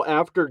now,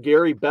 after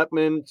Gary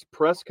Bettman's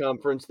press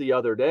conference the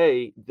other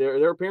day,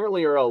 there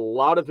apparently are a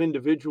lot of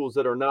individuals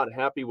that are not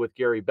happy with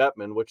Gary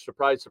Bettman, which,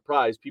 surprise,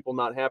 surprise, people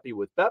not happy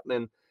with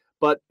Bettman.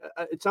 But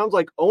it sounds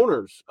like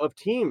owners of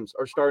teams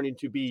are starting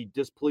to be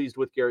displeased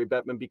with Gary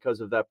Bettman because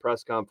of that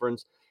press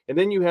conference. And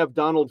then you have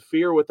Donald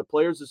Fehr with the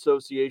Players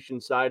Association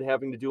side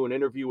having to do an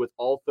interview with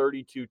all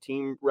 32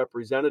 team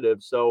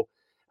representatives. So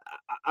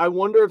I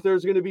wonder if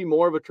there's going to be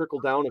more of a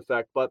trickle-down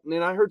effect. But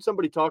I heard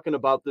somebody talking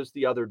about this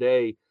the other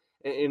day,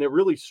 and it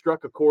really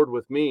struck a chord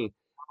with me.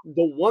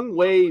 The one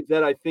way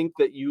that I think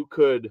that you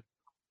could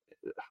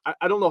 –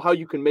 I don't know how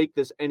you can make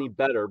this any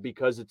better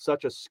because it's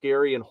such a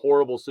scary and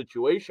horrible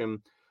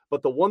situation.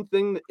 But the one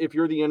thing, if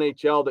you're the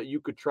NHL, that you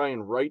could try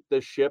and right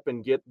this ship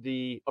and get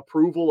the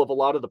approval of a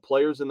lot of the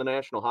players in the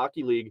National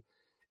Hockey League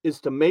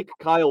is to make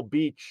Kyle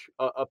Beach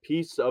a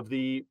piece of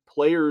the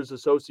Players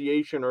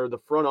Association or the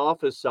front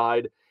office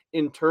side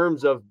in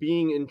terms of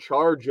being in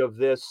charge of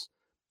this,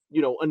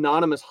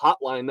 anonymous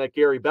hotline that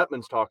Gary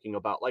Bettman's talking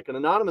about. Like, an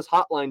anonymous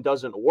hotline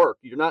doesn't work.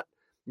 You're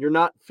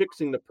not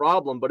fixing the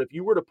problem. But if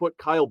you were to put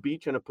Kyle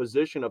Beach in a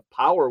position of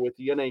power with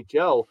the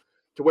NHL,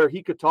 to where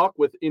he could talk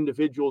with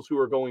individuals who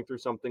are going through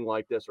something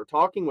like this, or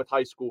talking with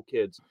high school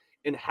kids,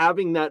 and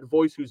having that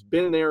voice who's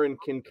been there and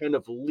can kind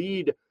of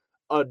lead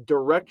a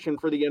direction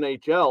for the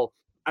NHL,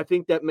 I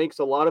think that makes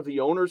a lot of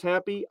the owners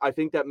happy. I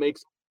think that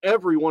makes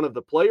every one of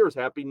the players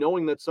happy,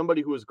 knowing that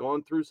somebody who has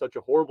gone through such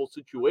a horrible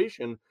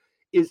situation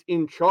is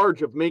in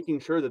charge of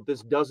making sure that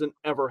this doesn't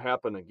ever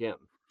happen again.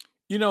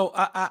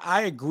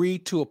 I agree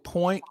to a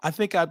point. I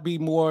think I'd be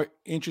more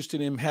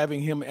interested in having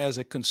him as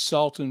a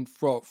consultant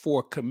for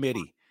a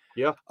committee.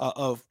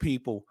 Of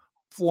people,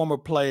 former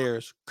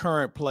players,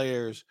 current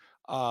players,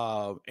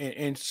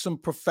 and some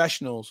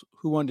professionals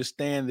who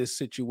understand this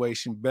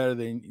situation better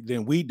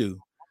than we do.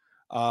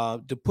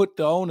 To put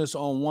the onus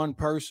on one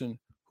person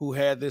who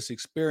had this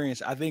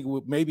experience, I think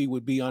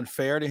would be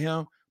unfair to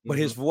him, but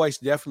his voice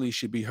definitely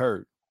should be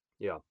heard.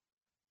 Yeah.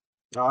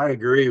 I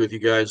agree with you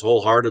guys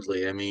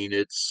wholeheartedly. I mean,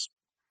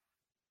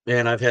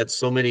 I've had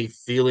so many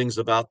feelings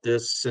about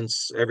this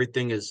since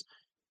everything has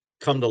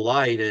come to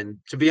light, and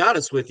to be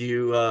honest with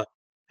you,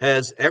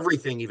 has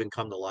everything even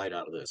come to light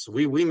out of this?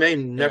 We may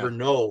never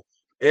know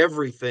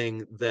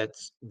everything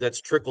that's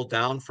trickled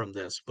down from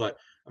this, but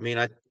I mean,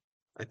 I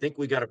think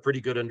we got a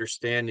pretty good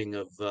understanding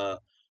of the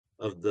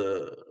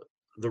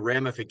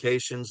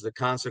ramifications, the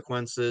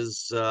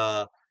consequences,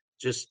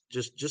 just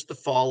the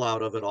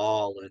fallout of it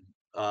all,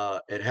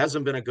 and it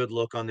hasn't been a good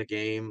look on the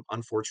game,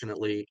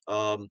 unfortunately.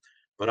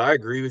 But I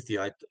agree with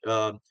you.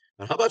 And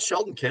how about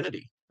Sheldon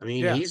Kennedy? I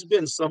mean, he's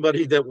been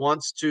somebody that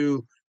wants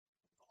to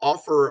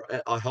offer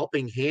a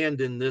helping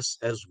hand in this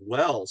as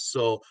well.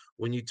 So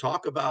when you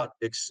talk about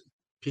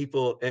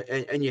people,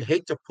 and you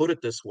hate to put it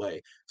this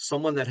way,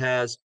 someone that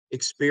has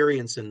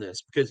experience in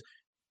this, because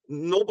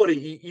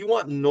you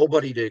want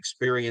nobody to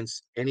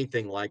experience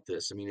anything like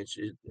this. I mean,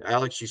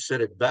 Alex, you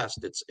said it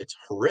best. It's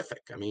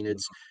horrific. I mean,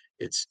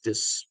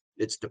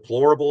 it's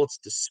deplorable. It's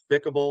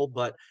despicable.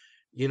 But,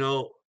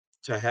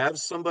 to have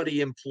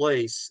somebody in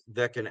place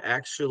that can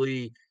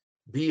actually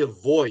be a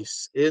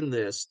voice in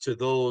this to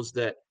those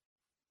that,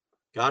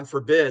 God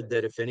forbid,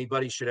 that if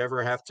anybody should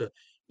ever have to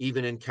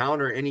even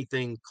encounter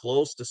anything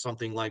close to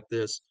something like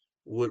this,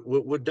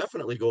 would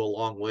definitely go a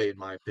long way, in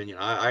my opinion.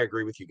 I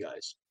agree with you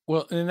guys.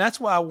 Well, and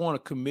that's why I want a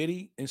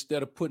committee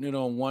instead of putting it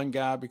on one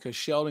guy, because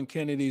Sheldon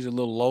Kennedy's a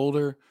little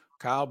older.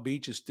 Kyle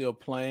Beach is still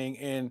playing.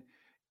 And,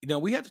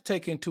 we have to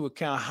take into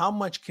account how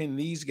much can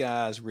these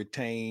guys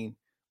retain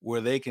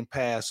where they can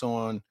pass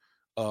on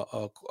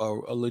a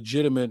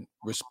legitimate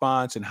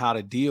response and how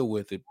to deal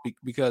with it.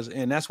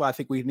 And that's why I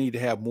think we need to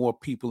have more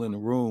people in the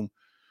room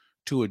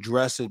to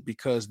address it,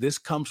 because this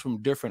comes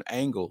from different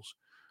angles.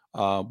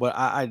 But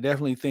I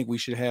definitely think we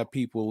should have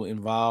people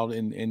involved,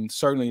 and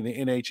certainly the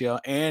NHL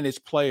and its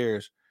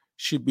players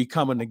should be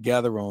coming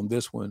together on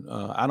this one.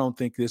 I don't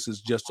think this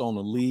is just on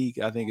the league.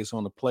 I think it's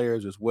on the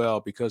players as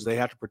well, because they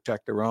have to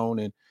protect their own.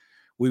 And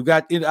we've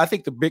got, I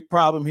think the big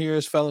problem here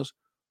is, fellas,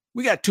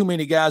 we got too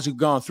many guys who've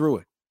gone through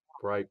it.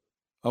 Right.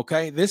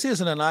 Okay. This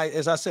isn't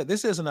as I said,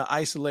 this isn't an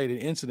isolated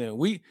incident.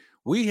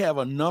 We have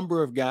a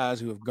number of guys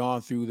who have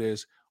gone through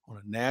this on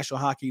a National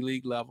Hockey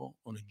League level,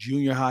 on a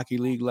Junior Hockey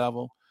League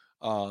level.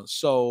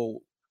 So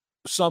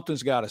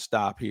something's got to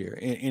stop here.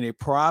 And it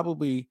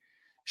probably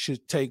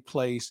should take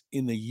place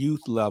in the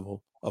youth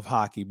level of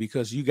hockey,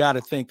 because you got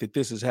to think that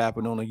this has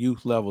happened on a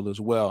youth level as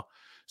well.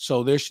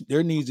 So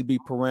there needs to be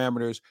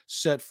parameters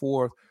set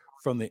forth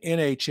from the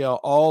NHL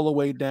all the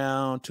way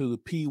down to the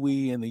Pee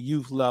Wee and the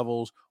youth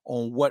levels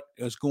on what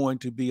is going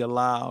to be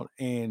allowed,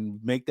 and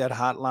make that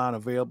hotline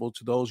available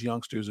to those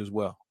youngsters as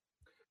well.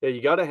 Yeah,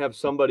 you got to have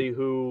somebody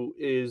who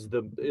is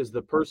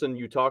the person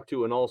you talk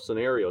to in all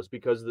scenarios,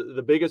 because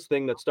the biggest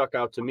thing that stuck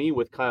out to me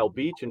with Kyle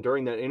Beach, and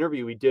during that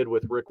interview he did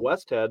with Rick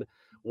Westhead,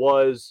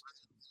 was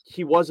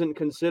he wasn't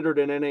considered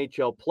an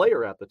NHL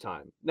player at the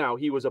time. Now,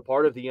 he was a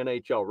part of the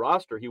NHL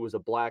roster. He was a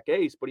black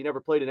ace, but he never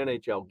played an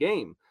NHL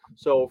game.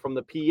 So from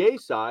the PA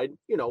side,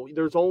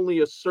 there's only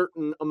a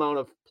certain amount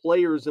of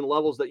players and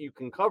levels that you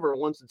can cover.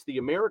 Once it's the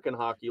American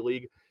Hockey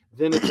League,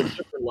 then it's a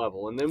different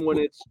level. And then when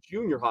it's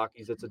junior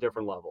hockeys, it's a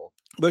different level.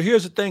 But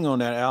here's the thing on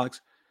that, Alex.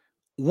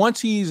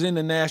 Once he's in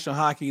the National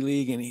Hockey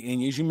League,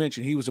 and as you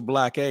mentioned, he was a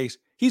black ace,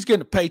 he's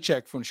getting a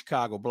paycheck from the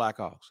Chicago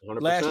Blackhawks.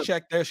 100%. Last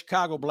check, they're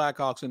Chicago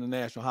Blackhawks in the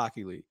National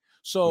Hockey League.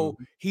 So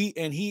he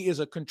is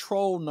a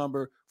control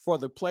number for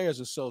the Players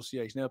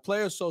Association. Now, the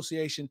Players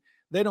Association,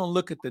 they don't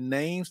look at the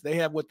names. They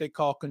have what they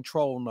call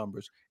control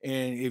numbers.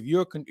 And if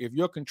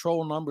your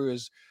control number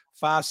is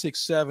 5, 6,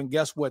 7,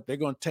 guess what? They're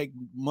going to take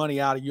money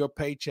out of your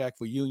paycheck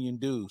for union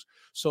dues.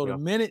 So the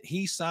minute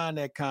he signed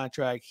that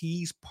contract,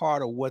 he's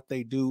part of what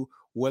they do.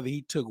 Whether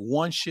he took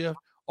 1 shift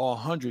or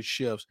 100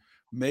 shifts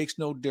makes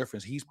no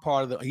difference. He's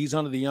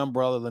under the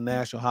umbrella of the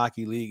National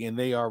Hockey League, and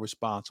they are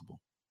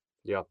responsible.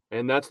 Yeah,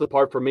 and that's the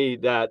part for me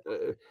that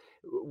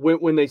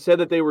when they said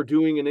that they were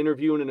doing an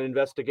interview and an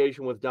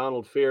investigation with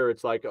Donald Fehr,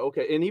 it's like,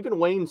 okay. And even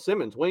Wayne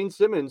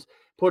Simmons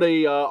put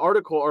a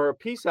article or a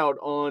piece out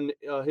on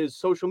his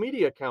social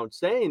media account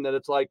saying that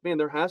it's like, man,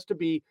 there has to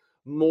be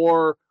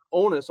more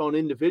onus on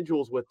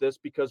individuals with this,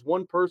 because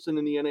one person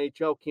in the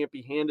NHL can't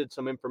be handed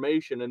some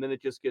information and then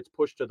it just gets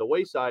pushed to the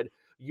wayside.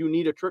 You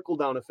need a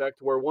trickle-down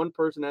effect where one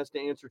person has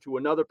to answer to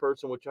another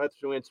person, which has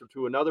to answer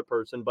to another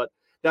person. But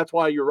that's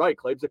why you're right,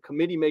 Claves. The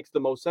committee makes the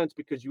most sense,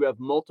 because you have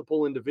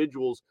multiple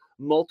individuals,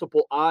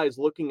 multiple eyes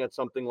looking at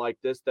something like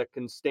this that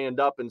can stand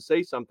up and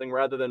say something,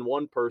 rather than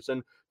one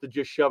person to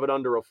just shove it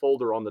under a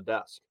folder on the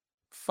desk.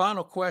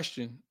 Final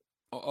question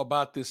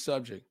about this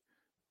subject.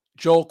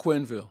 Joel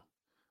Quenneville.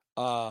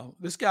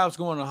 This guy was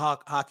going to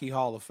Hockey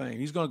Hall of Fame.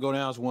 He's going to go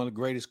down as one of the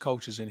greatest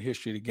coaches in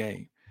history of the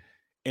game.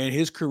 And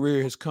his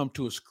career has come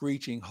to a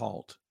screeching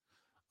halt.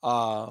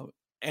 And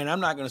I'm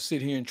not going to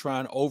sit here and try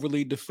and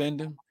overly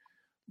defend him,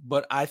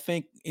 but I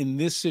think in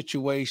this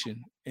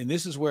situation, and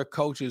this is where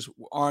coaches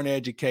aren't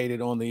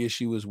educated on the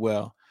issue as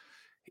well,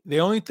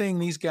 the only thing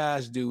these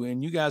guys do,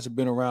 and you guys have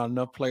been around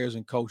enough players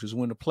and coaches,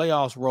 when the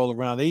playoffs roll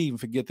around, they even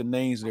forget the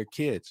names of their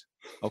kids,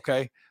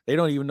 okay? They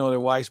don't even know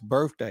their wife's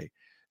birthday.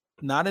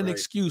 Not an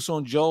excuse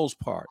on Joel's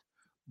part,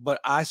 but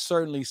I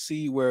certainly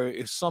see where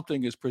if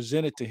something is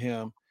presented to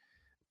him,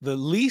 the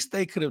least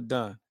they could have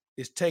done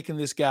is taken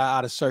this guy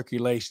out of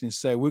circulation and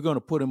say, we're going to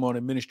put him on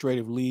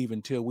administrative leave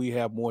until we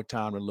have more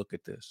time to look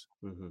at this.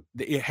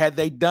 Had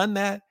they done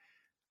that,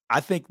 I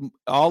think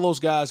all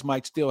those guys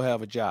might still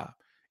have a job.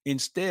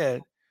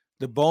 Instead,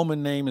 the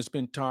Bowman name has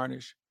been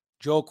tarnished.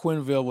 Joel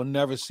Quenneville will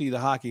never see the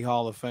Hockey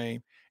Hall of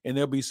Fame. And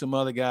there'll be some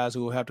other guys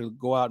who will have to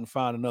go out and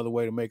find another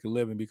way to make a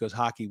living, because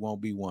hockey won't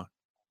be one.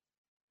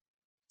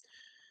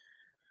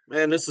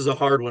 Man, this is a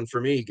hard one for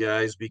me,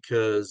 guys,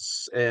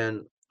 because,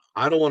 and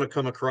I don't want to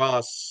come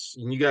across,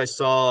 and you guys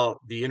saw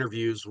the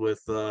interviews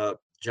with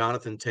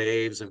Jonathan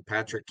Toews and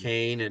Patrick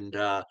Kane, and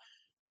I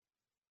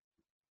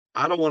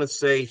don't want to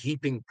say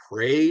heaping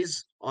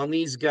praise on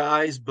these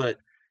guys, but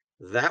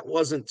that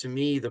wasn't, to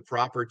me, the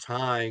proper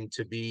time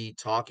to be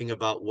talking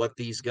about what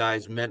these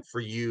guys meant for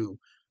you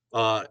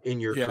in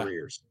your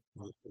careers.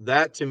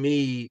 That, to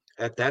me,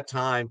 at that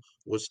time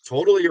was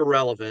totally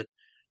irrelevant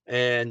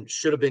and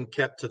should have been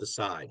kept to the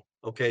side.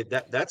 Okay,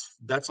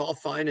 that's all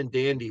fine and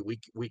dandy.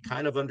 We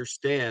kind of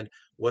understand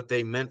what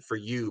they meant for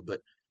you,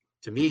 but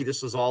to me,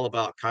 this was all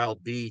about Kyle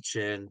Beach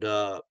and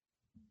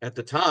at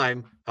the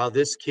time how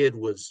this kid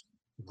was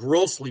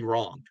grossly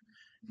wronged.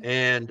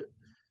 And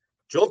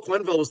Joel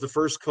Quenneville was the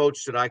first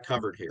coach that I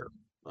covered here.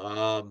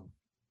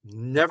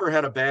 Never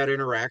had a bad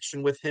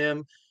interaction with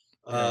him.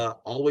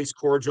 Always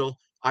cordial.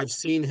 I've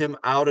seen him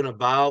out and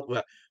about.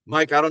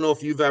 Mike, I don't know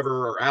if you've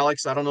ever, or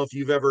Alex, I don't know if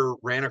you've ever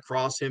ran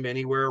across him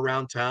anywhere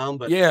around town,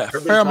 but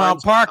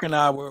Fairmount Park and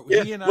I were,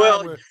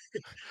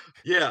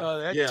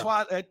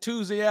 that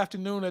Tuesday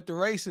afternoon at the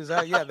races.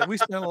 We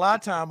spent a lot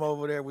of time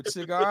over there with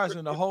cigars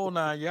and the whole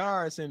 9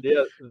 yards. And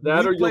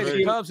that we played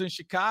the Cubs in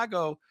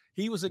Chicago.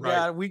 He was a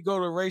guy, we go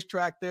to the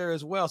racetrack there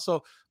as well.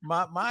 So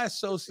my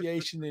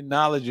association and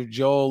knowledge of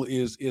Joel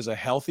is a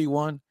healthy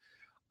one.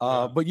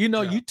 But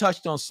you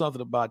touched on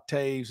something about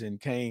Taves and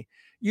Kane.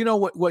 You know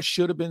what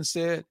should have been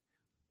said?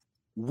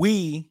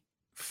 We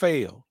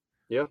failed.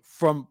 Yeah.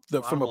 From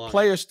a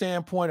player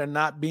standpoint of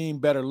not being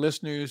better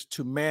listeners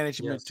to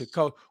management to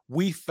coach,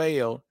 we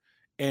failed.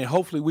 And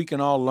hopefully we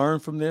can all learn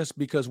from this,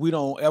 because we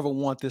don't ever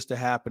want this to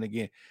happen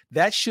again.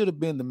 That should have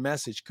been the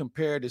message,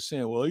 compared to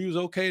saying, well, he was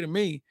okay to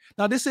me.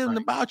 Now, this isn't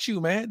about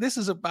you, man. This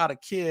is about a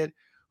kid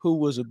who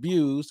was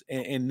abused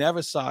and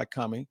never saw it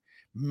coming.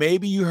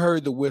 Maybe you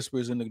heard the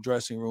whispers in the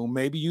dressing room.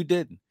 Maybe you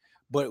didn't.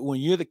 But when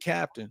you're the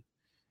captain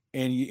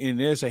and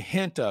there's a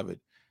hint of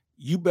it,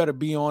 you better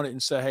be on it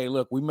and say, hey,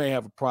 look, we may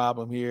have a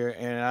problem here.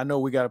 And I know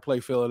we got to play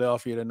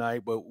Philadelphia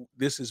tonight, but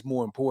this is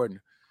more important.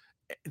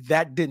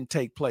 That didn't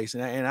take place.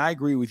 And I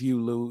agree with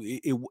you, Lou.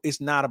 It's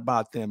not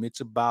about them.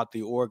 It's about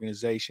the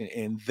organization,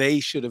 and they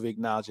should have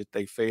acknowledged that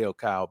they failed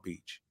Kyle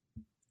Beach.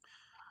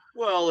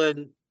 Well,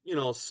 and,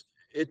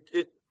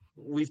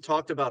 we've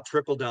talked about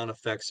trickle-down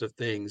effects of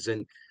things,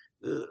 and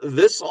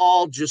this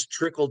all just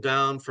trickled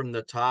down from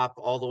the top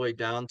all the way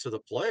down to the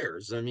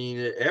players. I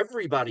mean,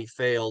 everybody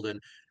failed.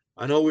 And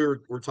I know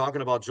we're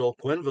talking about Joel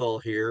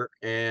Quenneville here,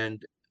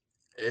 and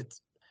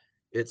it's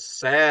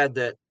sad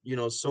that,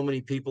 so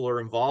many people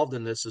are involved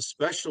in this,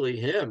 especially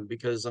him,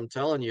 because I'm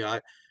telling you,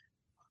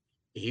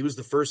 he was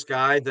the first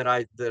guy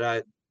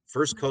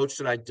first coach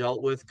that I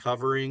dealt with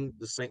covering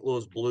the St.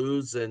 Louis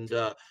Blues, and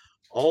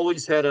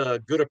always had a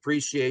good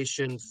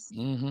appreciation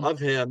of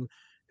him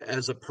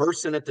as a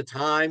person at the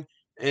time,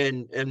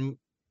 and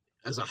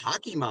as a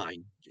hockey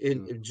mind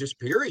in just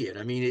period.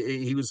 I mean,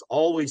 he was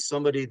always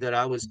somebody that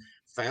I was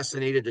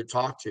fascinated to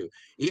talk to,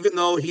 even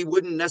though he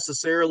wouldn't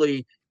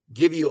necessarily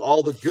give you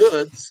all the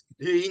goods.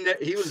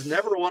 He was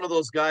never one of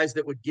those guys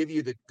that would give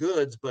you the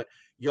goods, but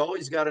you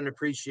always got an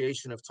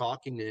appreciation of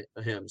talking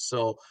to him.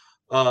 So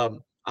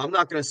I'm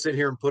not going to sit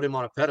here and put him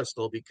on a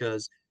pedestal,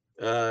 because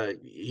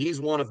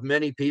he's one of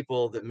many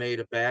people that made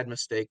a bad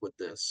mistake with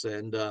this.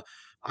 And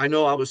I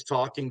know I was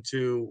talking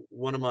to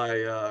one of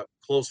my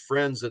close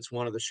friends that's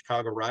one of the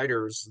Chicago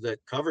writers that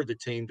covered the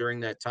team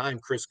during that time,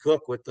 Chris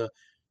Cook with the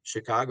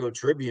Chicago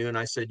Tribune.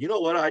 I said, you know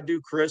what I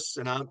do, Chris?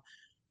 And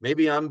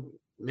maybe I'm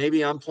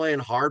playing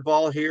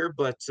hardball here,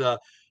 but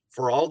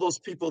for all those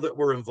people that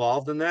were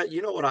involved in that,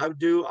 you know what I would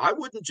do? I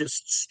wouldn't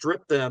just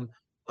strip them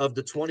of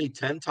the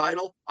 2010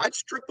 title. I'd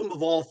strip them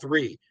of all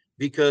three,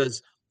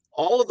 because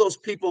all of those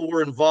people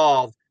were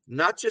involved,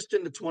 not just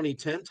in the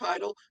 2010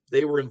 title.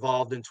 They were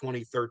involved in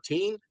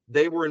 2013.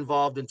 They were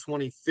involved in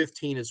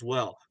 2015 as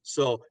well.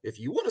 So if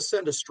you want to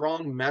send a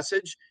strong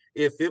message,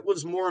 if it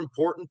was more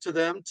important to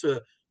them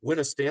to win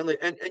a Stanley,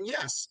 and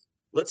yes,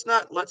 let's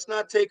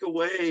not take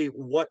away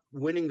what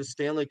winning the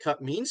Stanley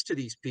Cup means to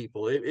these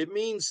people. It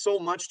means so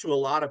much to a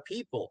lot of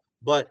people,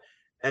 but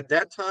at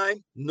that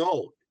time,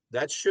 no,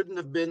 that shouldn't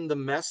have been the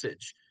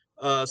message.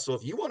 So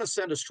if you want to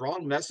send a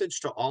strong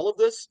message to all of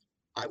this,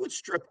 I would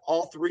strip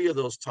all three of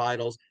those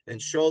titles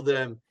and show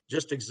them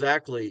just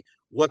exactly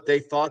what they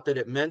thought that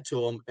it meant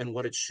to them and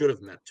what it should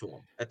have meant to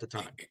them at the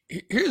time.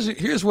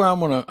 Here's where I'm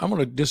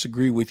gonna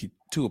disagree with you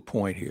to a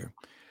point here.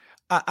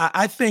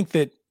 I think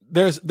that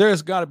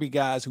there's got to be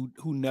guys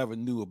who never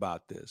knew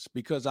about this,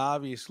 because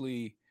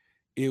obviously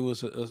it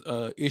was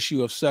a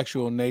issue of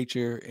sexual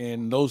nature,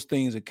 and those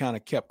things are kind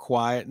of kept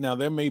quiet. Now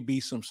there may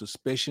be some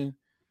suspicion,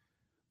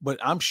 but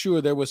I'm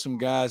sure there were some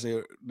guys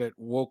that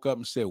woke up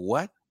and said,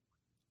 what?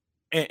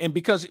 And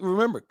because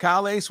remember,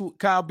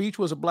 Kyle Beach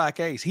was a black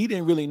ace. He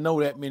didn't really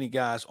know that many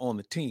guys on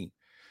the team.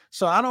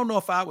 So I don't know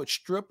if I would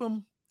strip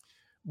him,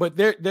 but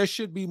there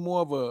should be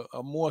more of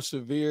a more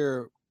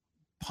severe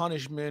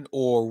punishment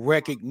or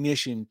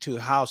recognition to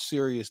how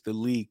serious the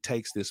league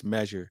takes this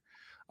measure.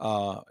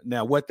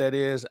 Now, what that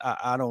is,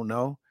 I don't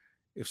know.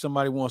 If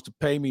somebody wants to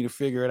pay me to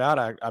figure it out,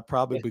 I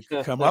probably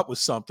could come up with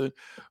something.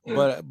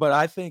 But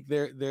I think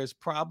there's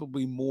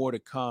probably more to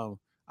come.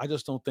 I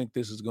just don't think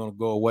this is going to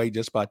go away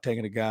just by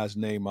taking a guy's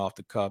name off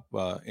the cup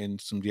and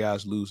some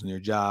guys losing their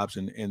jobs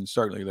and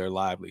certainly their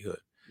livelihood.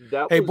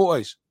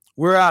 Boys,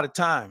 we're out of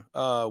time.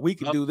 We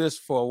can do this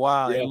for a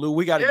while. Yeah. And Lou,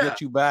 we got to get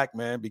you back,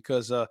 man,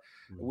 because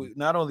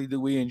not only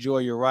do we enjoy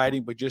your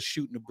writing, but just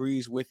shooting the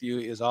breeze with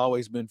you has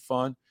always been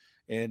fun.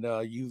 And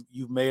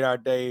you've made our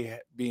day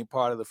being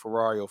part of the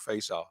Ferrario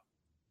Face-Off.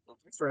 Well,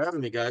 thanks for having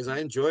me, guys. I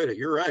enjoyed it.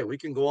 You're right. We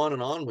can go on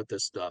and on with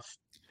this stuff.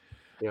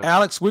 Yeah.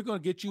 Alex, we're going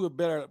to get you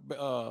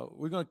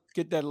we're going to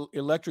get that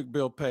electric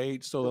bill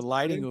paid so the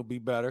lighting will be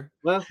better.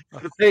 Well,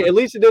 hey, at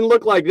least it didn't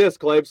look like this,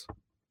 Claves.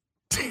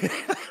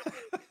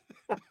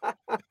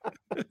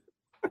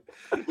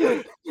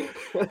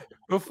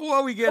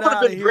 Before we get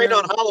out of here. Great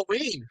on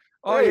Halloween.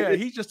 Oh, yeah.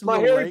 He's just my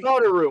Harry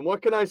Potter room.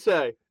 What can I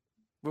say?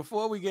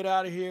 Before we get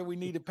out of here, we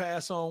need to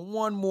pass on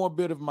one more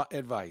bit of my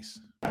advice.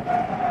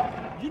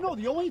 You know,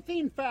 the only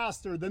thing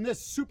faster than this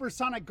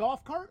supersonic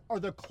golf cart are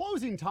the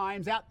closing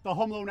times at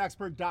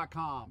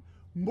thehomeloanexpert.com.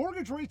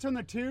 Mortgage rates on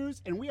the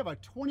twos, and we have a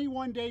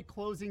 21-day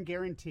closing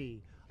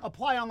guarantee.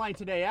 Apply online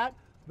today at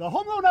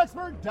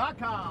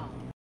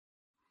thehomeloanexpert.com.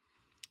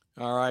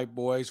 All right,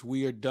 boys,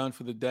 we are done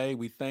for the day.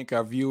 We thank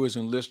our viewers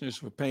and listeners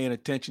for paying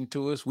attention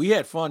to us. We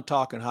had fun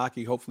talking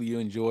hockey. Hopefully you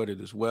enjoyed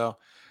it as well.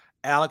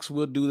 Alex,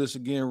 we'll do this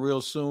again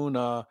real soon.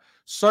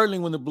 Certainly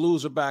when the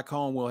Blues are back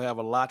home, we'll have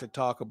a lot to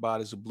talk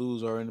about as the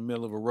Blues are in the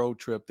middle of a road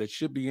trip that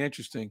should be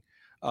interesting.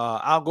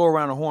 I'll go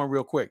around the horn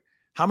real quick.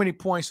 How many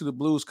points do the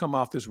Blues come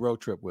off this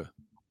road trip with?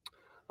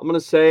 I'm going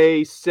to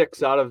say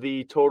 6 out of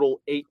the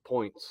total 8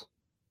 points.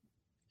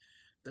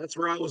 That's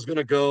where I was going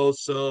to go.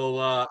 So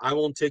I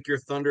won't take your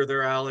thunder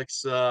there,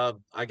 Alex.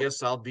 I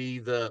guess I'll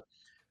be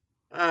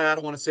I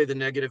don't want to say the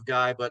negative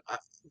guy, but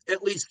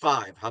at least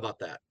 5. How about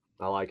that?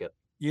 I like it.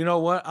 You know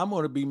what? I'm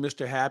going to be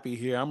Mr. Happy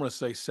here. I'm going to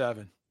say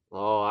 7.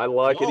 Oh, I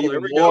like it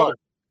even more.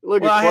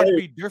 Look, well, I had to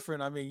be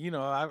different. I mean,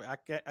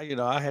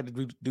 I had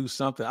to do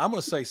something. I'm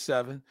going to say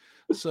 7.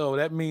 So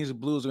that means the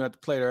Blues are going to have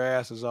to play their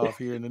asses off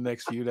here in the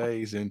next few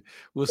days, and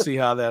we'll see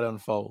how that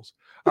unfolds.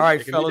 All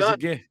right, fellas,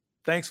 again,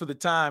 thanks for the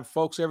time.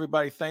 Folks,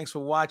 everybody, thanks for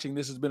watching.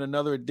 This has been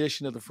another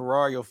edition of the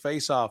Ferrario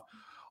Face-Off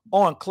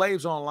on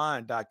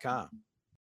ClavesOnline.com.